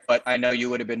there, but I know you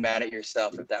would have been mad at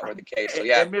yourself if that were the case. So,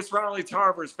 yeah. And Miss Riley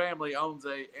Tarver's family owns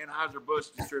a Anheuser-Busch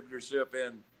distributorship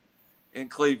in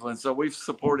Cleveland, so we've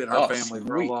supported her family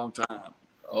for a long time.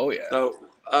 Oh, yeah. So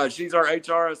she's our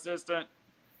HR assistant.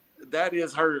 That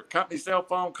is her company cell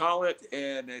phone. Call it,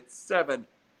 and it's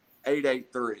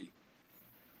 7883.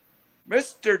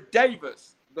 Mr.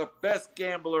 Davis, the best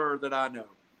gambler that I know.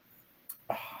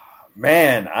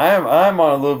 Man, I'm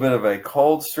on a little bit of a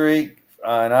cold streak,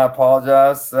 and I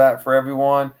apologize for that for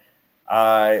everyone.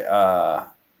 I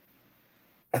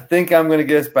think I'm going to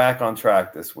get us back on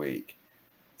track this week.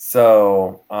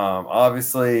 So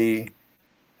obviously,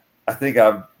 I think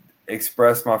I've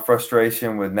expressed my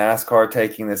frustration with NASCAR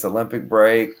taking this Olympic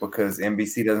break because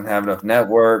NBC doesn't have enough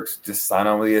networks. Just sign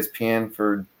on with ESPN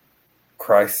for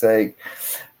Christ's sake.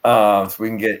 so we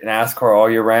can get NASCAR all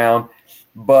year round.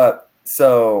 But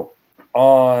so we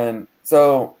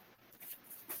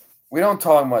don't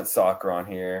talk much soccer on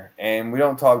here, and we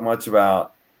don't talk much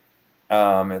about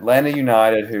Atlanta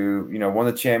United, who won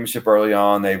the championship early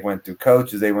on. They went through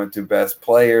coaches, they went through best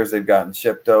players, they've gotten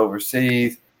shipped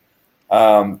overseas.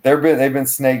 They've been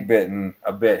snake bitten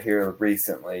a bit here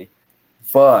recently,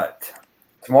 but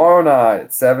tomorrow night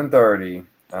at 7:30,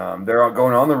 they're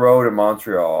going on the road in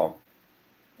Montreal.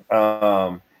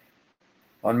 On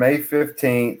May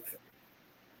 15th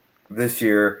this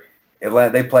year,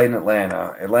 they played in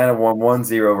Atlanta. Atlanta won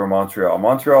 1-0 over Montreal.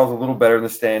 Montreal's a little better in the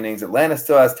standings. Atlanta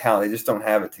still has talent. They just don't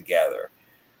have it together.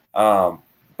 So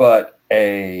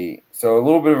a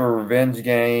little bit of a revenge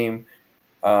game.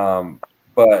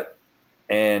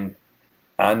 And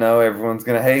I know everyone's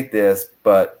going to hate this,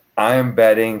 but I am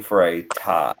betting for a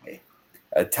tie.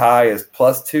 A tie is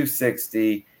plus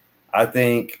 260. I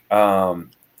think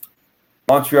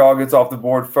Montreal gets off the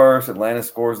board first. Atlanta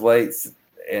scores late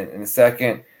in the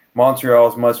second. Montreal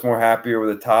is much more happier with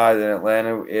a tie than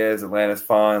Atlanta is. Atlanta's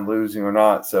fine losing or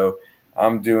not. So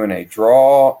I'm doing a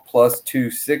draw plus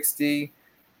 260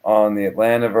 on the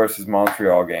Atlanta versus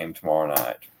Montreal game tomorrow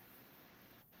night.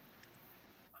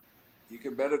 You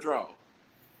can bet a draw.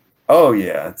 Oh,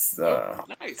 yeah. It's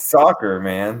nice. Soccer,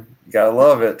 man. You got to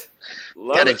love it.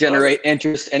 Got to generate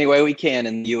interest any way we can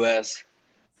in the U.S.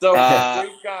 So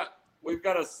we've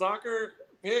got a soccer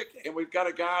pick, and we've got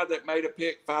a guy that made a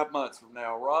pick 5 months from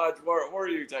now. Raj, where are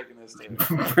you taking this to?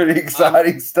 Pretty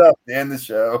exciting stuff to end the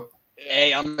show.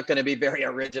 Hey, I'm not going to be very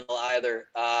original either.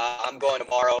 I'm going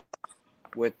tomorrow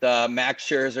with Max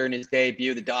Scherzer in his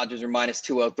debut. The Dodgers are minus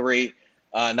 203.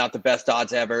 Not the best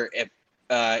odds ever.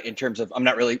 In terms of, I'm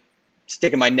not really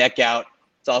sticking my neck out.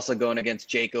 It's also going against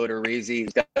Jake Odorizzi.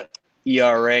 He's got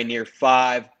ERA near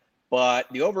 5, but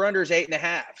the over/under is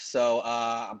 8.5. So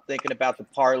I'm thinking about the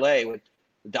parlay with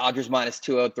the Dodgers minus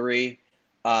 203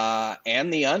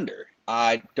 and the under.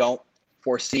 I don't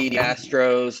foresee the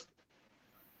Astros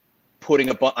putting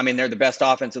up. I mean, they're the best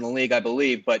offense in the league, I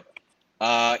believe, but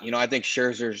I think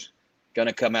Scherzer's going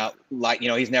to come out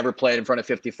he's never played in front of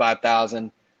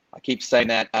 55,000. I keep saying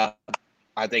that.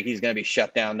 I think he's going to be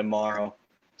shut down tomorrow.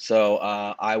 So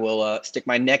I will stick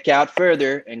my neck out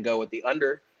further and go with the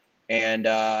under and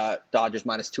Dodgers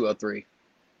minus 203.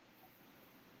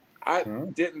 I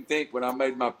didn't think when I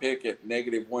made my pick at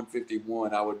negative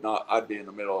 151, I'd be in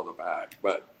the middle of the pack.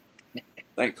 But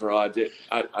thanks, Raj. It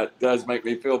does make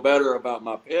me feel better about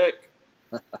my pick.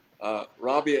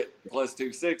 Robbie at plus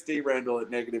 260, Randall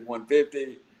at negative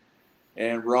 150,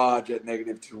 and Raj at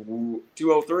negative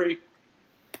 203.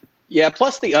 Yeah,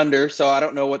 plus the under. So I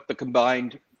don't know what the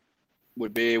combined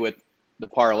would be with the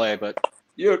parlay, but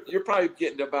you're probably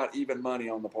getting about even money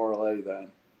on the parlay then.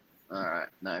 All right,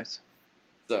 nice.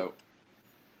 So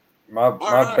my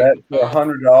bet for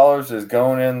 $100 is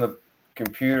going in the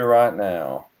computer right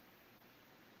now.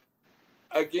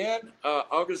 Again,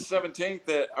 August 17th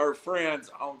at our friends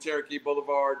on Cherokee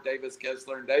Boulevard, Davis,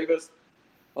 Kessler, and Davis.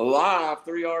 Live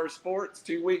 3R's Sports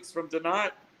 2 weeks from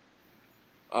tonight.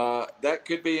 That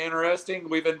could be interesting.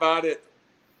 We've invited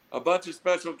a bunch of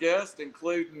special guests,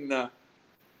 including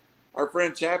our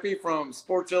friend Chappie from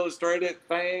Sports Illustrated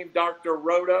fame, Dr.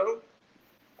 Roto,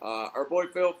 our boy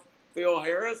Phil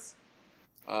Harris,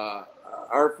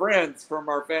 our friends from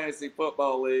our fantasy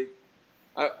football league.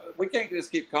 We can't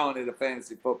just keep calling it a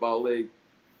fantasy football league.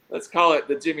 Let's call it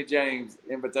the Jimmy James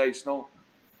Invitational.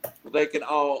 They can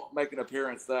all make an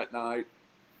appearance that night.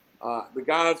 The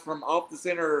guys from Off the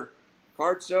Center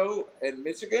Card Show in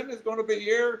Michigan is going to be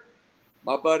here.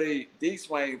 My buddy D.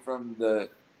 Swain from the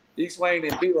D. Swain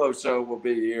and Bilo Show will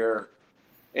be here.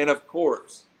 And, of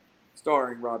course,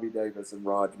 starring Robbie Davis and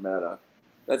Raj Mehta.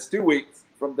 That's 2 weeks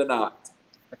from tonight.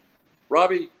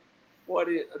 Robbie,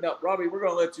 Robbie, we're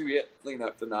going to let you clean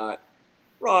up tonight.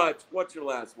 Raj, what's your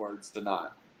last words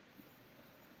tonight?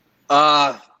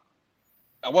 I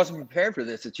wasn't prepared for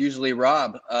this. It's usually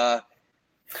Rob. I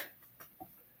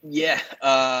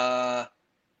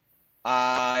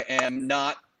am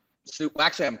not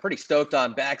actually, I'm pretty stoked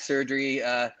on back surgery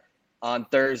on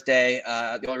Thursday.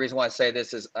 The only reason why I say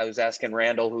this is I was asking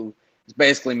Randall, who is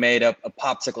basically made up of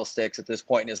popsicle sticks at this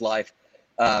point in his life.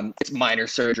 It's minor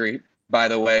surgery, by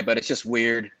the way, but it's just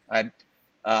weird.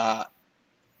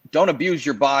 Don't abuse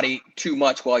your body too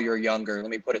much while you're younger. Let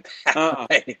me put it that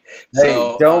way.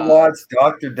 Hey, don't watch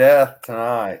Dr. Death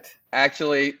tonight.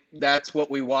 Actually, that's what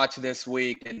we watch this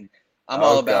week, and I'm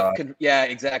all about. Yeah,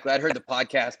 exactly. I'd heard the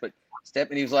podcast, but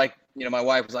Stephanie was like, my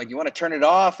wife was like, "You want to turn it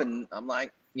off?" And I'm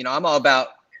like, I'm all about,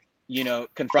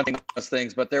 confronting those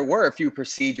things. But there were a few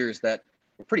procedures that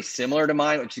pretty similar to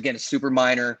mine, which again is super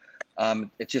minor.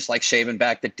 It's just like shaving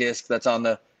back the disc that's on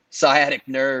the sciatic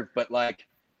nerve. But like,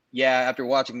 yeah, after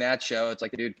watching that show, it's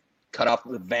like the dude cut off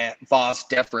the vas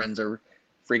deferens or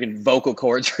freaking vocal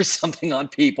cords or something on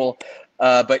people.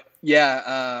 But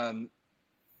yeah,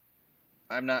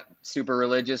 I'm not super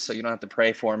religious, so you don't have to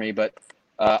pray for me. But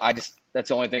that's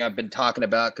the only thing I've been talking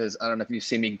about, because I don't know if you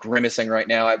see me grimacing right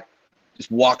now. I just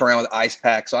walk around with ice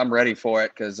pack, so I'm ready for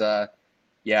it, because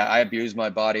yeah, I abused my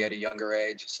body at a younger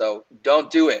age. So don't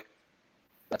do it.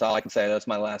 That's all I can say. That's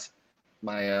my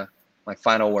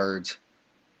final words.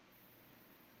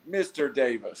 Mr.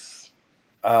 Davis.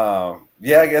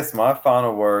 Yeah, I guess my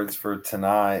final words for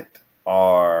tonight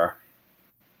are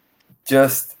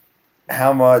just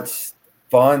how much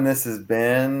fun this has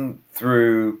been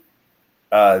through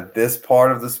this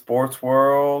part of the sports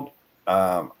world.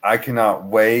 I cannot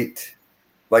wait.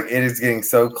 Like, it is getting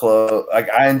so close. Like,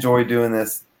 I enjoy doing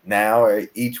this now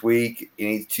each week and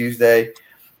each Tuesday.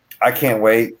 I can't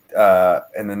wait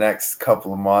in the next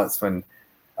couple of months when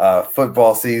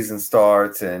football season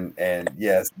starts and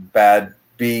yes, bad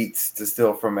beats to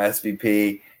steal from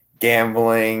SVP,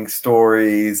 gambling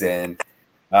stories, and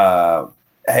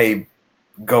hey,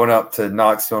 going up to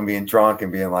Knoxville and being drunk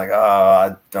and being like, oh,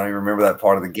 I don't even remember that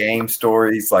part of the game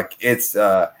stories. Like, it's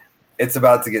about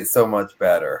to get so much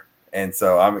better. And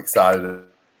so I'm excited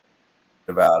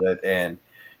about it and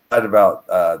excited about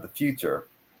the future.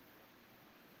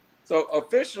 So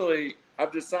officially,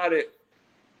 I've decided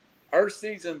our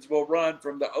seasons will run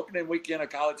from the opening weekend of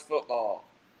college football.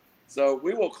 So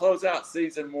we will close out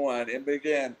season 1 and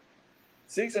begin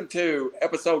season 2,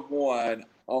 episode 1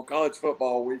 on college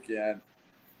football weekend.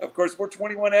 Of course, we're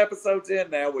 21 episodes in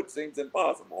now, which seems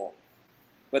impossible.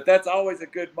 But that's always a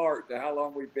good mark to how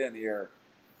long we've been here.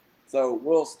 So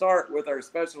we'll start with our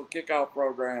special kickoff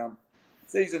program,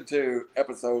 season 2,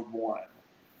 episode 1.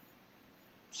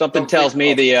 Something tells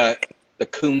me the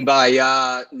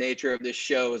kumbaya nature of this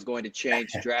show is going to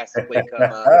change drastically come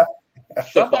football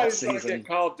Somebody's season. going to get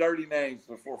called dirty names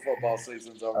before football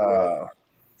season's over with.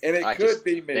 And it could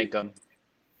be me.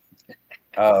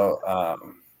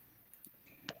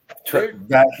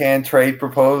 Backhand trade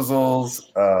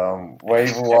proposals,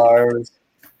 waiver wires.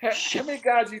 How many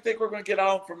guys do you think we're going to get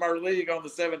on from our league on the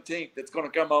 17th that's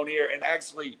going to come on here and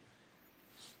actually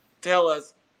tell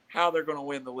us how they're going to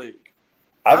win the league?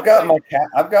 I've got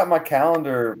my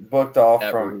calendar booked off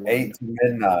from 8 to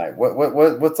midnight.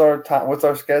 What's our time? What's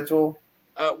our schedule?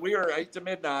 We are 8 to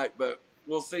midnight, but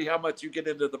we'll see how much you get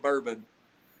into the bourbon.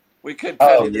 We could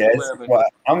cut it at 11. Well,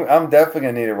 I'm definitely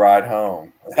gonna need a ride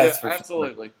home. That's for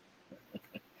absolutely.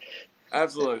 Sure.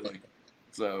 Absolutely.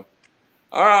 So,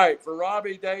 all right, for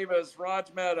Robbie Davis, Raj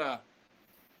Mehta.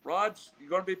 Raj, you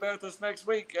going to be back with us next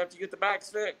week after you get the backs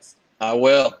fixed? I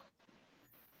will.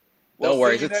 We'll no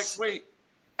worries. See you next week.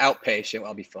 Outpatient.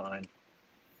 I'll be fine.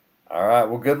 All right.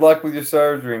 Well, good luck with your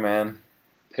surgery, man.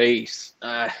 Peace.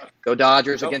 Go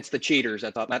Dodgers against the cheaters.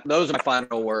 I thought those are my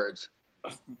final words.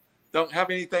 Don't have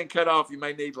anything cut off you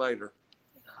may need later.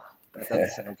 That doesn't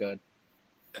sound good.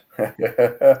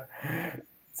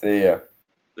 See ya.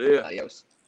 See ya. Adios.